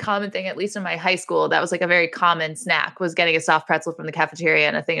very common thing, at least in my high school. That was like a very common snack, was getting a soft pretzel from the cafeteria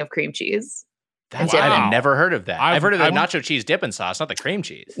and a thing of cream cheese. That's Wow. I've never heard of that. I've heard of the I've- nacho cheese dipping sauce, not the cream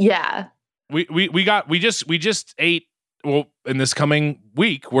cheese. Yeah. we just ate. Well, in this coming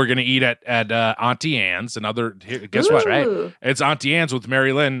week, we're gonna eat at Auntie Anne's. Guess what? right. Ooh. It's Auntie Anne's with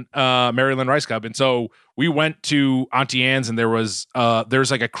Mary Lynn Rice Cup, and so we went to Auntie Anne's, and there's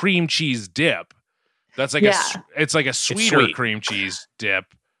like a cream cheese dip. That's like it's like a sweeter sweet. cream cheese dip,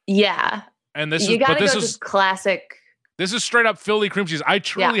 Yeah. and You gotta go just classic. this is straight up Philly cream cheese. I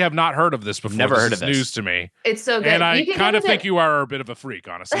truly have not heard of this before. Never This heard is of this. news to me, It's so good. and I You can kind get of it think at- you are a bit of a freak,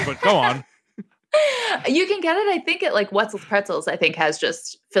 honestly. But go on. You can get it, I think, at like Wetzel's Pretzels, I think, has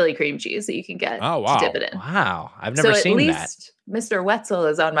just Philly cream cheese that you can get Oh, wow. to dip it in. Wow, I've never so seen at least Mr. Wetzel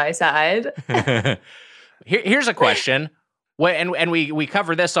is on my side. that. Here's a question. And we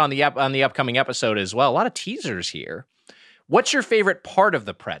cover this on the upcoming episode as well. A lot of teasers here. What's your favorite part of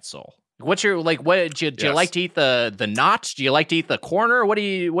the pretzel? What's your do you Yes. like to eat the knot? Do you like to eat the corner? What do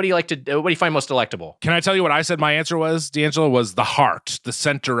you like to what do you find most delectable? Can I tell you what I said my answer was, D'Angelo? Was the heart, the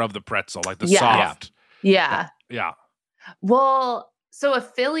center of the pretzel, like the Yeah. soft. Yeah. Yeah. Well, so a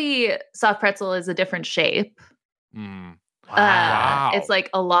Philly soft pretzel is a different shape. Mm. Wow. It's like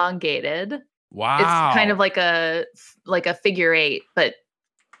elongated. Wow. It's kind of like a figure eight, but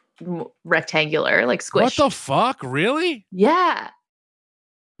rectangular, like squish. What the fuck? Really? Yeah.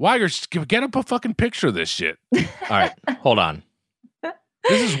 Why? Get up a fucking picture of this shit. All right, hold on.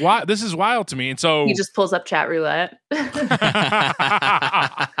 This is wild to me. And so He just pulls up chat roulette.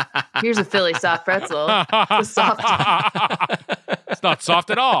 Here's a Philly soft pretzel. It's soft. It's not soft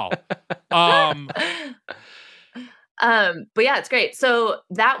at all. But yeah, it's great. So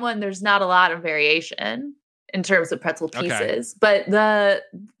that one, there's not a lot of variation in terms of pretzel Okay. pieces, but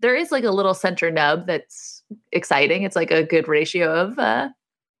there is like a little center nub that's exciting. It's like a good ratio of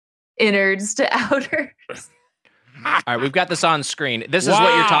innards to outers. All right, we've got this on screen. This is what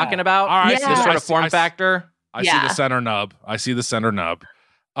you're Wow. talking about. All right, Yeah. This sort I of form see- factor. I see Yeah. the center nub.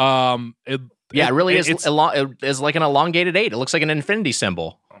 Yeah, it really is. It's, It is like an elongated 8. It looks like an infinity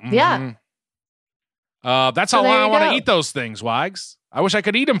symbol. Yeah. That's So how long there I you want to go. eat those things, Wags. I wish I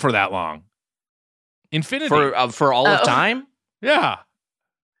could eat them for that long. Infinity. For all of Oh. time yeah.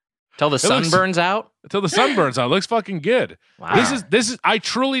 till the sun looks- burns out. Until the sun burns out. It looks fucking good. Wow. This is I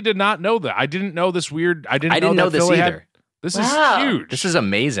truly did not know that. I didn't know this weird. I didn't know that this Philly had- either. This Wow. is huge. This is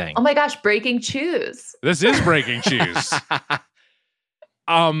amazing. Oh my gosh, breaking choose. This is breaking choose.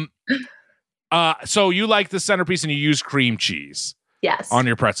 So you like the centerpiece and you use cream cheese Yes. on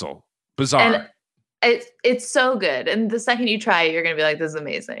your pretzel. Bizarre. And it's so good. And the second you try it, you're going to be like, this is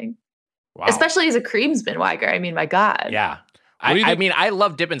amazing. Wow. Especially as a creamsman Weiger. I mean, my God. Yeah. What do you I think- mean, I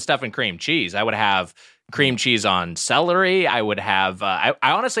love dipping stuff in cream cheese. I would have cream cheese on celery. I would have, I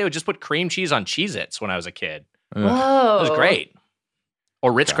honestly would just put cream cheese on Cheez-Its when I was a kid. Whoa. It was great.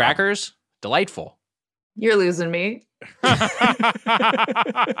 Or Ritz crackers, delightful. You're losing me.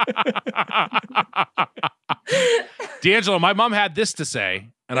 D'Angelo, my mom had this to say,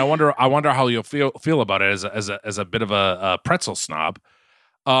 and I wonder how you'll feel about it as a bit of a pretzel snob.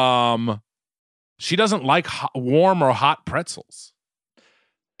 She doesn't like warm or hot pretzels.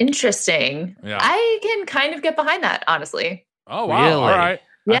 Interesting. Yeah. I can kind of get behind that, honestly. Oh wow! Really? All right.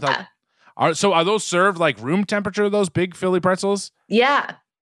 Yeah. So are those served like room temperature? Those big Philly pretzels? Yeah.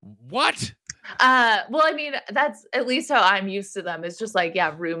 What? Well, I mean, that's at least how I'm used to them. It's just like,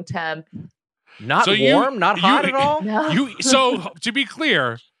 yeah, room temp. Not So warm, not hot at all? No. So to be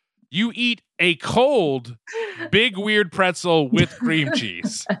clear, you eat a cold, big weird pretzel with cream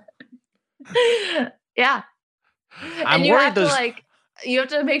cheese. Yeah. I'm and you worried have to those- you have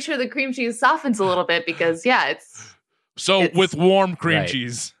to make sure the cream cheese softens a little bit because it's With warm cream Right.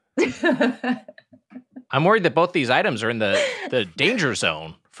 cheese. I'm worried that both these items are in the danger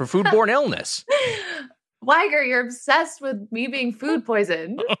zone for foodborne illness. Weiger, you're obsessed with me being food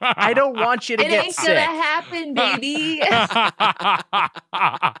poisoned. I don't want you to It get ain't sick. gonna happen, baby.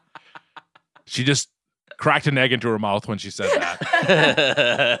 She just cracked an egg into her mouth when she said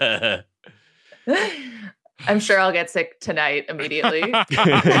that. I'm sure I'll get sick tonight immediately.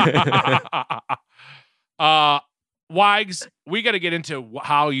 Wags, we got to get into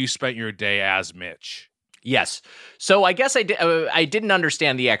how you spent your day as Mitch. Yes. So I guess I didn't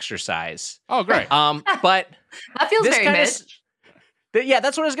understand the exercise. Oh, great. But That feels this very kinda Mitch. yeah,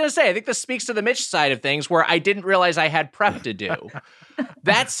 that's what I was going to say. I think this speaks to the Mitch side of things where I didn't realize I had prep to do.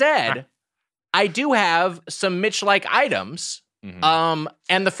 That said, I do have some Mitch-like items. Mhm.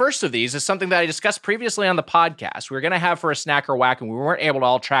 And the first of these is something that I discussed previously on the podcast. We were going to have for a snack or whack, and we weren't able to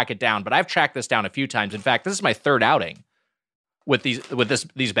all track it down, but I've tracked this down a few times. In fact, this is my third outing with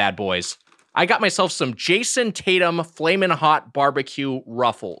these bad boys. I got myself some Jason Tatum Flamin' Hot Barbecue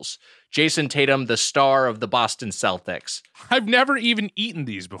Ruffles. Jason Tatum, the star of the Boston Celtics. I've never even eaten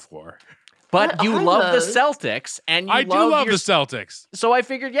these before. But What you are love those? the Celtics, and you I do love your... the Celtics. So I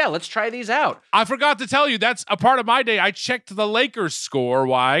figured, yeah, let's try these out. I forgot to tell you, that's a part of my day. I checked the Lakers score,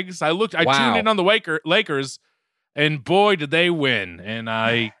 Wags. I Wow. tuned in on the Lakers, and boy, did they win. And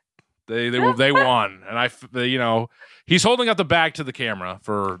they won. And he's holding up the bag to the camera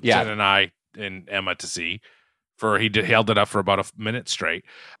for Yeah. Jen and I and Emma to see. He held it up for about a minute straight.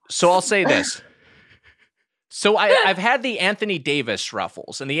 So I'll say this. So I've had the Anthony Davis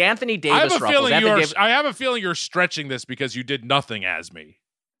Ruffles, and the Anthony Davis Ruffles. I have a feeling you're stretching this because you did nothing as me.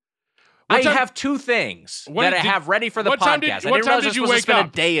 I What time- have two things What that I did- have ready for the what time did- podcast. I what didn't time realize I did was you supposed to wake spend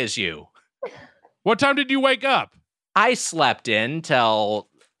up? a day as you. What time did you wake up? I slept in till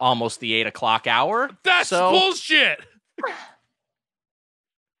almost the 8 o'clock hour. That's So- bullshit.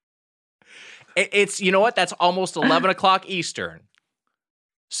 It's, you know what? That's almost 11 o'clock Eastern.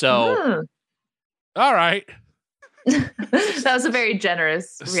 So All right. That was a very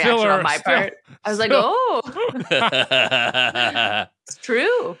generous Still reaction on my still- part. I was like, oh, it's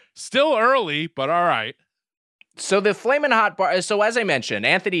true. Still early, but all right. So the Flamin' Hot Bar. So as I mentioned,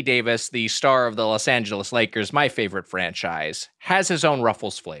 Anthony Davis, the star of the Los Angeles Lakers, my favorite franchise, has his own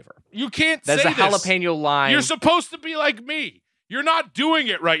Ruffles flavor. You can't There's say a this. jalapeno lime. You're supposed to be like me. You're not doing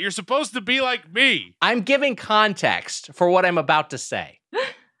it right. You're supposed to be like me. I'm giving context for what I'm about to say.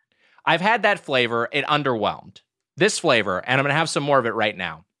 I've had that flavor. It underwhelmed. This flavor, and I'm going to have some more of it right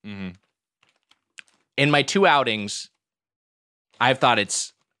now. Mm-hmm. In my two outings, I've thought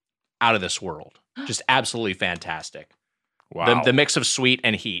it's out of this world. Just absolutely fantastic. Wow. The mix of sweet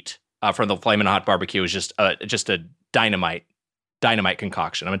and heat from the Flamin' Hot Barbecue is just a dynamite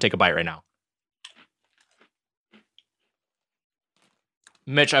concoction. I'm going to take a bite right now.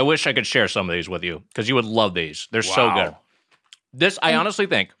 Mitch, I wish I could share some of these with you because you would love these. They're so Wow. good. This, I honestly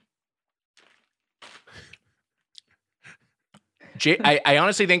think, I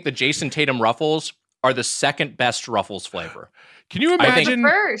honestly think the Jason Tatum Ruffles are the second best Ruffles flavor. Can you I think- imagine?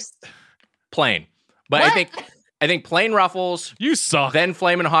 First. Plain. But What? I think plain Ruffles, You suck. then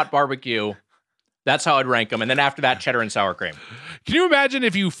Flamin' Hot Barbecue. That's how I'd rank them. And then after that, cheddar and sour cream. Can you imagine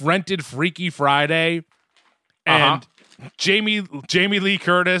if you rented Freaky Friday and Jamie Lee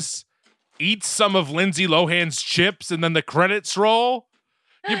Curtis eats some of Lindsay Lohan's chips and then the credits roll?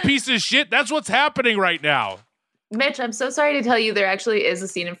 You piece of shit. That's what's happening right now. Mitch, I'm so sorry to tell you there actually is a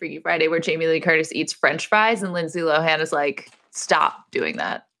scene in Freaky Friday where Jamie Lee Curtis eats French fries and Lindsay Lohan is like, stop doing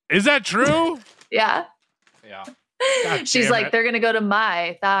that. Is that true? Yeah. Yeah. God She's damn like, it. they're going to go to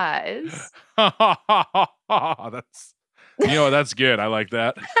my thighs. That's good. I like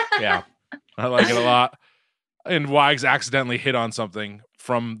that. Yeah. I like it a lot. And Wags accidentally hit on something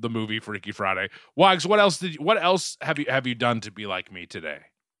from the movie Freaky Friday. Wags, what else have you done to be like me today?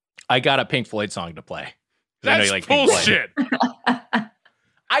 I got a Pink Floyd song to play. That's I know you like Pink Floyd. bullshit.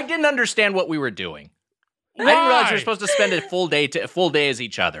 I didn't understand what we were doing. Why? I didn't realize we were supposed to spend a full day as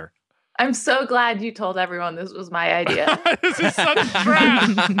each other. I'm so glad you told everyone this was my idea. This is such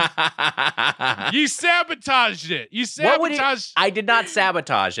trash. You sabotaged it. You sabotaged. I did not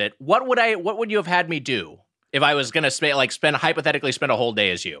sabotage it. What would you have had me do if I was going to hypothetically spend a whole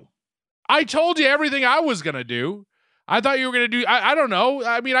day as you? I told you everything I was going to do. I thought you were going to do, I don't know.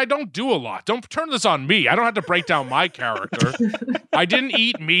 I mean, I don't do a lot. Don't turn this on me. I don't have to break down my character. I didn't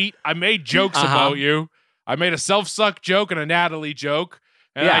eat meat. I made jokes about you. I made a self-suck joke and a Natalie joke.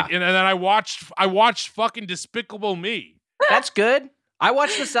 And, and then I watched fucking Despicable Me. That's good. I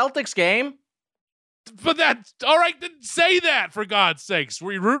watched the Celtics game. But that's, all right, then say that, for God's sakes.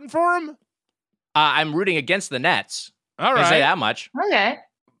 Were you rooting for him? I'm rooting against the Nets. All right. I say that much. Okay.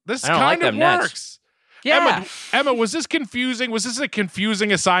 This I don't kind like of them Nets. works. Yeah. Emma, was this confusing? Was this a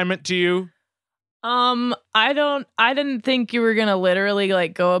confusing assignment to you? I didn't think you were gonna literally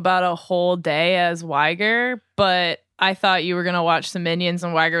like go about a whole day as Weiger, but I thought you were gonna watch the Minions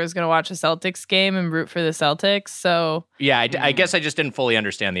and Weiger was gonna watch a Celtics game and root for the Celtics. So yeah, I guess I just didn't fully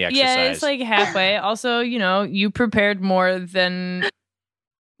understand the exercise. yeah, it's like halfway. Also, you prepared more than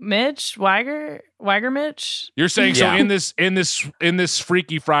Mitch Weiger Mitch. You're saying Yeah. so in this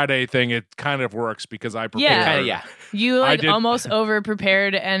Freaky Friday thing, it kind of works because I prepared. Yeah. Kinda, yeah. You like almost over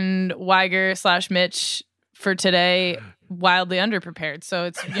prepared, and Weiger / Mitch for today wildly underprepared. So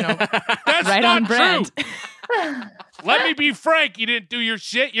it's That's right not on brand. true. Let me be frank. You didn't do your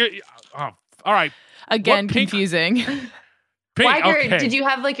shit. All right. Again, What pink- confusing. Pink, Weiger, okay. did you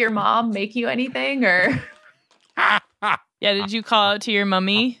have like your mom make you anything or? Yeah, did you call out to your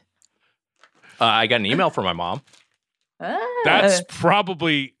mummy? I got an email from my mom. That's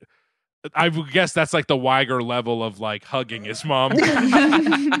probably, I would guess that's like the Weiger level of like hugging his mom.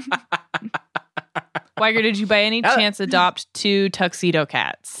 Weiger, did you by any chance adopt 2 tuxedo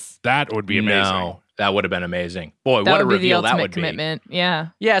cats? That would be amazing. No, that would have been amazing. Boy, That what a would be the reveal that ultimate would commitment. Yeah.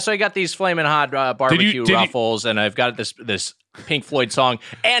 be. Yeah, so I got these flaming hot barbecue did you- ruffles, and I've got this Pink Floyd song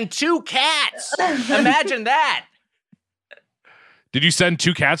and 2 cats. Imagine that. Did you send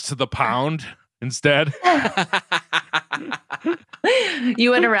 2 cats to the pound instead?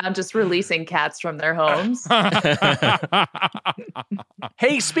 You went around just releasing cats from their homes.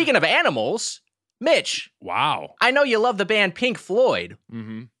 Hey, speaking of animals, Mitch, Wow. I know you love the band Pink Floyd.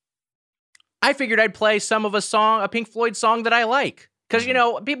 Mm-hmm. I figured I'd play some of a Pink Floyd song that I like. Because,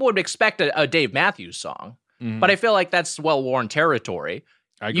 people would expect a Dave Matthews song, but I feel like that's well-worn territory.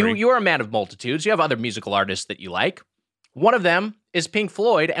 I agree. You're a man of multitudes. You have other musical artists that you like. One of them is Pink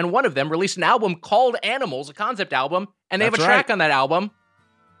Floyd, and one of them released an album called Animals, a concept album, and they have a That's track right. on that album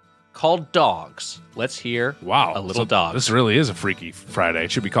called Dogs. Let's hear Wow. a little dog. This really is a Freaky Friday.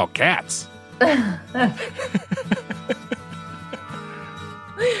 It should be called Cats.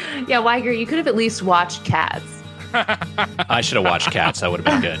 Yeah, Weiger, you could have at least watched Cats. I should have watched Cats. That would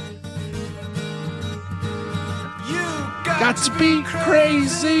have been good. Got to be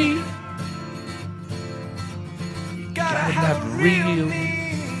crazy. Gotta have real.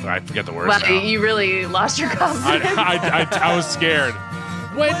 I forget the words Wow, now. you really lost your confidence. I was scared.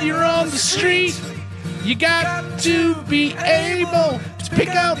 When you're on the street, you got to be able to pick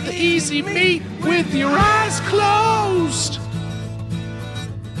out the easy meat with your eyes closed.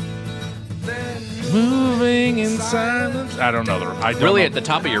 Moving in silence. I don't know I don't Really know. at the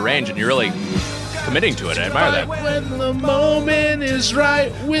top of your range, and you're really committing to it. I admire that. When the moment is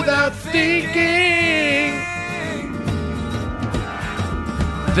right without thinking.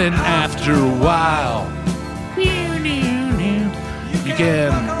 Then after a while, you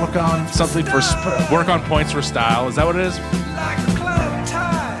can work on something work on points for style. Is that what it is?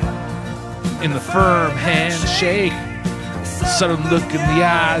 In the firm handshake, sudden look in the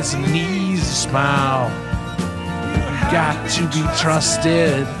eyes and an easy smile. You got to be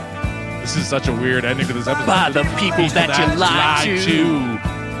trusted. This is such a weird ending to this episode. By the people that you lie to.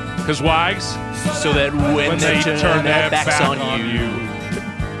 Because Wags, So that when they turn their backs on you,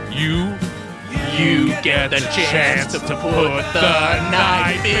 you get the chance to put the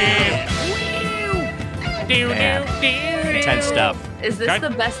knife in. Man, intense stuff. Is this Okay. the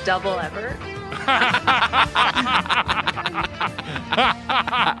best double ever?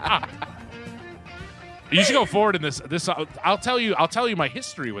 You should go forward in this. I'll tell you my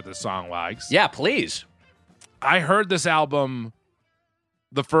history with this song, Wags. Yeah, please. I heard this album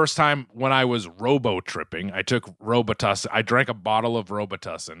the first time when I was robo tripping. I took Robitussin. I drank a bottle of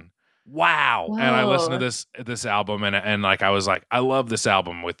Robitussin. Wow. Whoa. And I listened to this album, and like I was like, I love this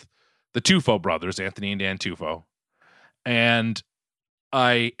album with the Tufo brothers, Anthony and Dan Tufo, and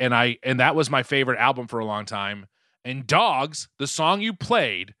that was my favorite album for a long time. And Dogs, the song you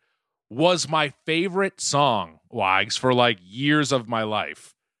played, was my favorite song, Wags, for like years of my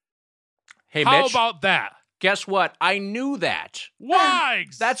life. Hey, How Mitch, about that? guess what? I knew that.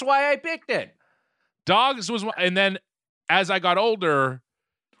 Wags! That's why I picked it. Dogs was, and then as I got older,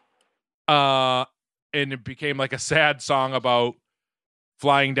 and it became like a sad song about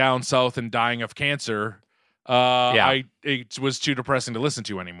flying down south and dying of cancer. It was too depressing to listen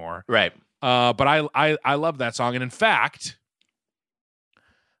to anymore. Right. But I love that song, and in fact,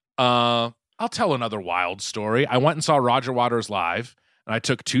 I'll tell another wild story. I went and saw Roger Waters live, and I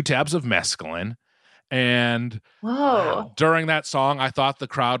took 2 tabs of mescaline, and Whoa. during that song, I thought the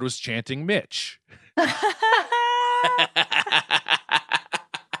crowd was chanting Mitch.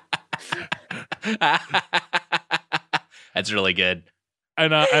 That's really good.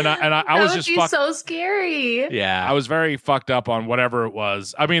 And I was just fucked. So scary. Yeah. I was very fucked up on whatever it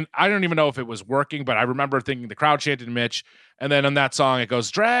was. I mean, I don't even know if it was working, but I remember thinking the crowd chanted Mitch, and then in that song it goes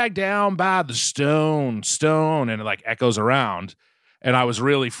 "Dragged down by the stone," and it like echoes around. And I was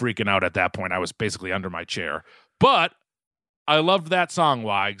really freaking out at that point. I was basically under my chair. But I loved that song,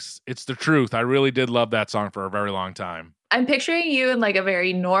 Wags. It's the truth. I really did love that song for a very long time. I'm picturing you in like a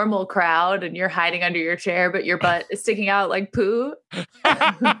very normal crowd and you're hiding under your chair, but your butt is sticking out like poo. Like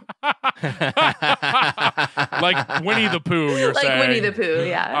Winnie the Pooh, you're like saying. Winnie the Pooh,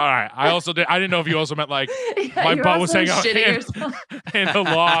 yeah. All right. I didn't know if you also meant like Yeah, my you're butt was also hanging out shitting yourself. and a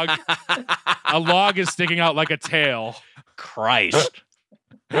log. A log is sticking out like a tail. Christ.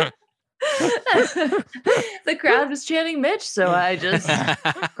 The crowd was chanting Mitch, so I just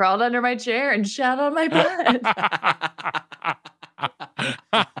crawled under my chair and shat on my butt.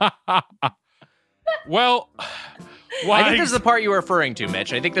 Well, I think this is the part you were referring to,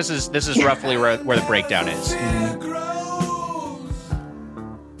 Mitch. I think this is roughly where the breakdown is.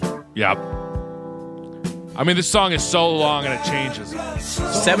 Yep. I mean, this song is so long and it changes.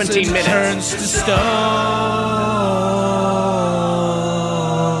 17 minutes. Turns to stone.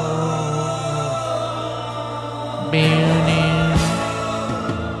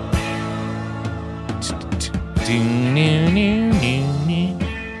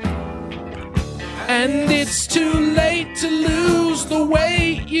 And it's too late to lose the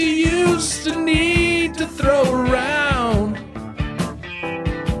weight you used to need to throw around.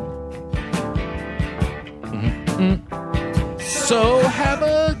 So have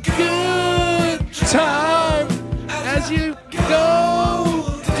a good time as you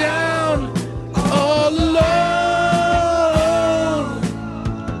go down all alone.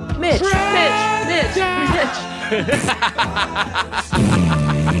 Mitch.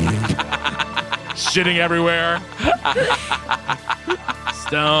 Shitting everywhere.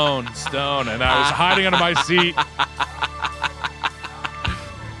 Stone. And I was hiding under my seat.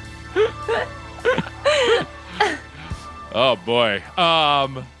 Oh boy.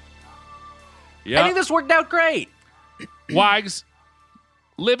 Yeah. I think this worked out great. Wags,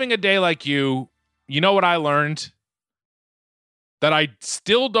 living a day like you know what I learned? That I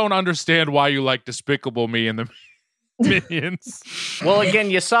still don't understand why you like Despicable Me and the Minions. Well, again,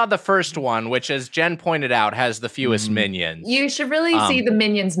 you saw the first one, which, as Jen pointed out, has the fewest minions. You should really see the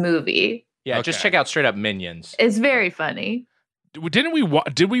Minions movie. Yeah, just check out straight up Minions. It's very funny. Did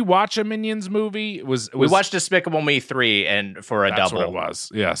we watch a Minions movie? We watched Despicable Me 3 and for a that's double. What it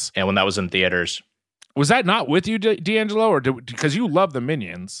was. Yes. And when that was in theaters. Was that not with you, D'Angelo, or because you love the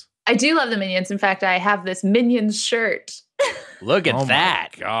Minions? I do love the Minions. In fact, I have this Minions shirt. Look at that.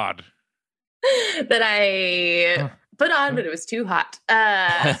 My God. That I put on, but it was too hot. So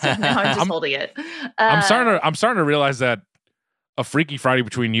now I'm just holding it. I'm starting to realize that a Freaky Friday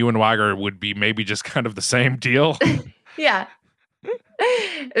between you and Weiger would be maybe just kind of the same deal. Yeah.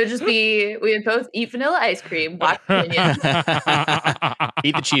 It would just be, we would both eat vanilla ice cream, watch Minions.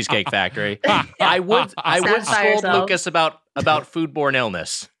 Eat the Cheesecake Factory. I would Satisfy scold yourself. Lucas about foodborne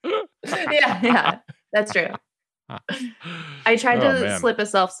illness. Yeah, that's true. I tried to slip a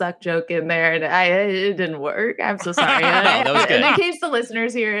self-suck joke in there, and it didn't work. I'm so sorry. That was good. In case the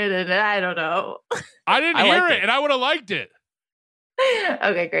listeners hear it, and I don't know. I didn't hear it, and I would have liked it.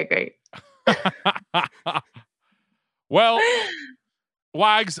 Okay, great. Well,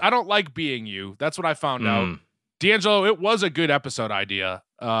 Wags, I don't like being you. That's what I found out. D'Angelo, it was a good episode idea.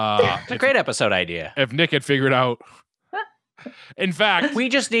 It's a great episode idea. If Nick had figured out. In fact, we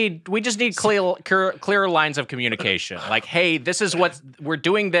just need clear lines of communication. Like, hey, this is what we're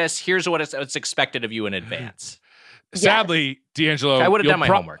doing. Here's what it's expected of you in advance. Sadly, D'Angelo, I would have done my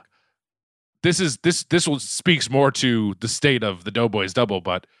homework. this will speaks more to the state of the Doughboys Double,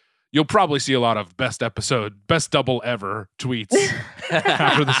 but you'll probably see a lot of best double ever tweets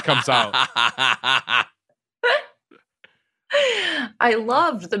after this comes out. I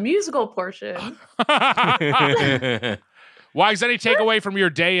loved the musical portion. Wags, any takeaway from your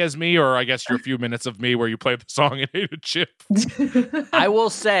day as me, or I guess your few minutes of me where you played the song and ate a chip? I will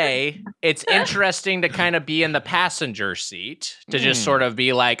say it's interesting to kind of be in the passenger seat to just sort of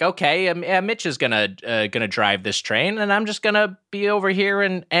be like, okay, Mitch is gonna drive this train, and I'm just gonna be over here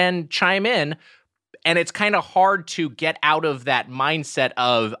and chime in. And it's kind of hard to get out of that mindset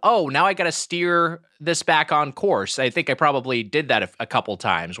of, oh, now I got to steer this back on course. I think I probably did that a couple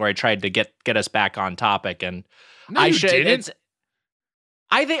times where I tried to get us back on topic, and No, you didn't.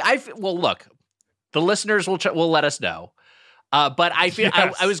 Well, look, the listeners will let us know. But I feel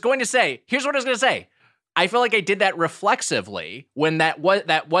Yes. I was going to say, here's what I was going to say. I feel like I did that reflexively when that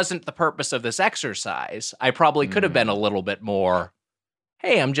wasn't the purpose of this exercise. I probably could have been a little bit more,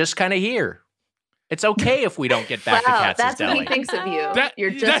 hey, I'm just kind of here. It's okay if we don't get back to Katz's that's Deli. what he thinks of you. You're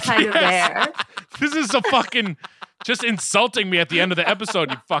just that's- kind of yes. there. This is a fucking just insulting me at the end of the episode,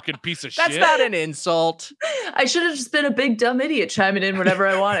 you fucking piece of That's shit. not an insult. I should have just been a big dumb idiot chiming in whenever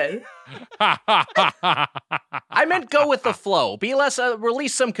I wanted. I meant go with the flow. Be less,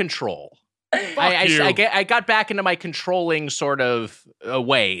 release some control. I got back into my controlling sort of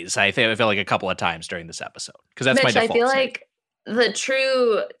ways. I feel like a couple of times during this episode because that's Mitch, my default. I feel like the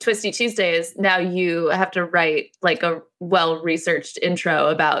true Twisty Tuesday is now you have to write like a well-researched intro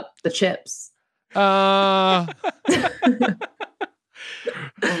about the chips. Tell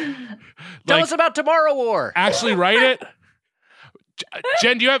us about Tomorrow War. Actually write it.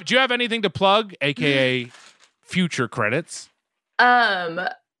 Jen, do you have anything to plug, aka future credits? Well,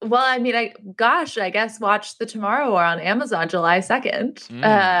 I mean, I guess watch the Tomorrow War on Amazon July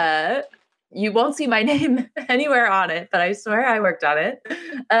 2nd. You won't see my name anywhere on it, but I swear I worked on it.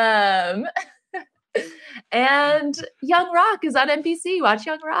 And Young Rock is on NBC. Watch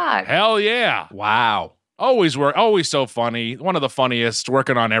Young Rock. Hell yeah. Wow. Always so funny. One of the funniest,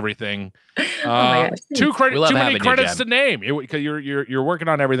 working on everything. my gosh. Too We love many having you, credits Jen. to name. You're working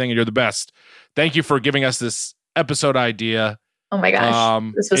on everything and you're the best. Thank you for giving us this episode idea. Oh my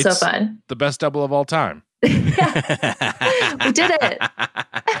gosh. This was so it's fun. The best double of all time. We did it.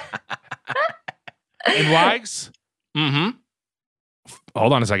 And Wags, Mm-hmm.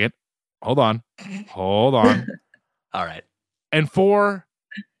 hold on a second. Hold on. All right. And for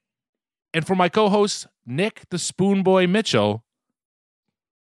my co-host Nick the Spoon Boy Mitchell,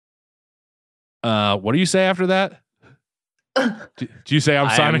 what do you say after that? Do you say I'm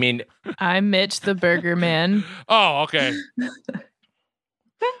signing? I mean, I'm Mitch the Burger Man. Oh, okay.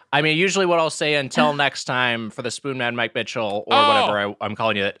 usually what I'll say until next time for the Spoon Man Mike Mitchell or Oh. whatever I'm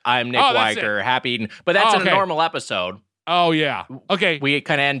calling you. I'm Nick Oh, that's Weiger. Happy, but that's in okay. a normal episode. Oh yeah. Okay. We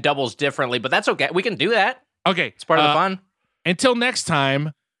kind of end doubles differently, but that's okay. We can do that. Okay. It's part of the fun. Until next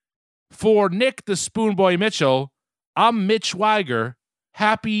time, for Nick the Spoon Boy Mitchell, I'm Mitch Weiger.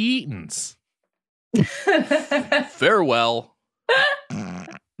 Happy eatins. Farewell.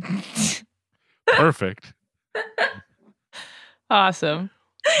 Perfect. Awesome.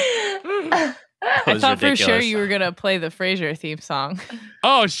 That I was thought for sure ridiculous. you were going to play the Frasier theme song.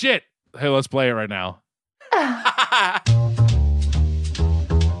 Oh shit. Hey, let's play it right now.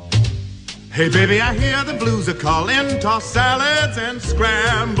 Hey baby, I hear the blues are calling. Toss salads and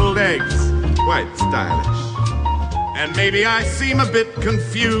scrambled eggs. Quite stylish. And maybe I seem a bit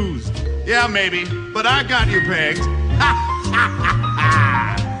confused. Yeah, maybe, but I got you pegged.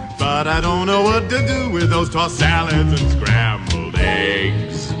 But I don't know what to do with those tossed salads and scrambled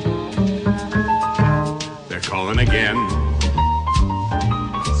eggs. They're calling again.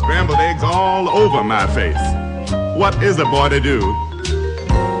 Scrambled eggs all over my face. What is a boy to do?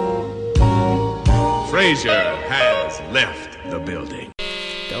 Frasier has left the building.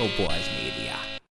 Doughboys.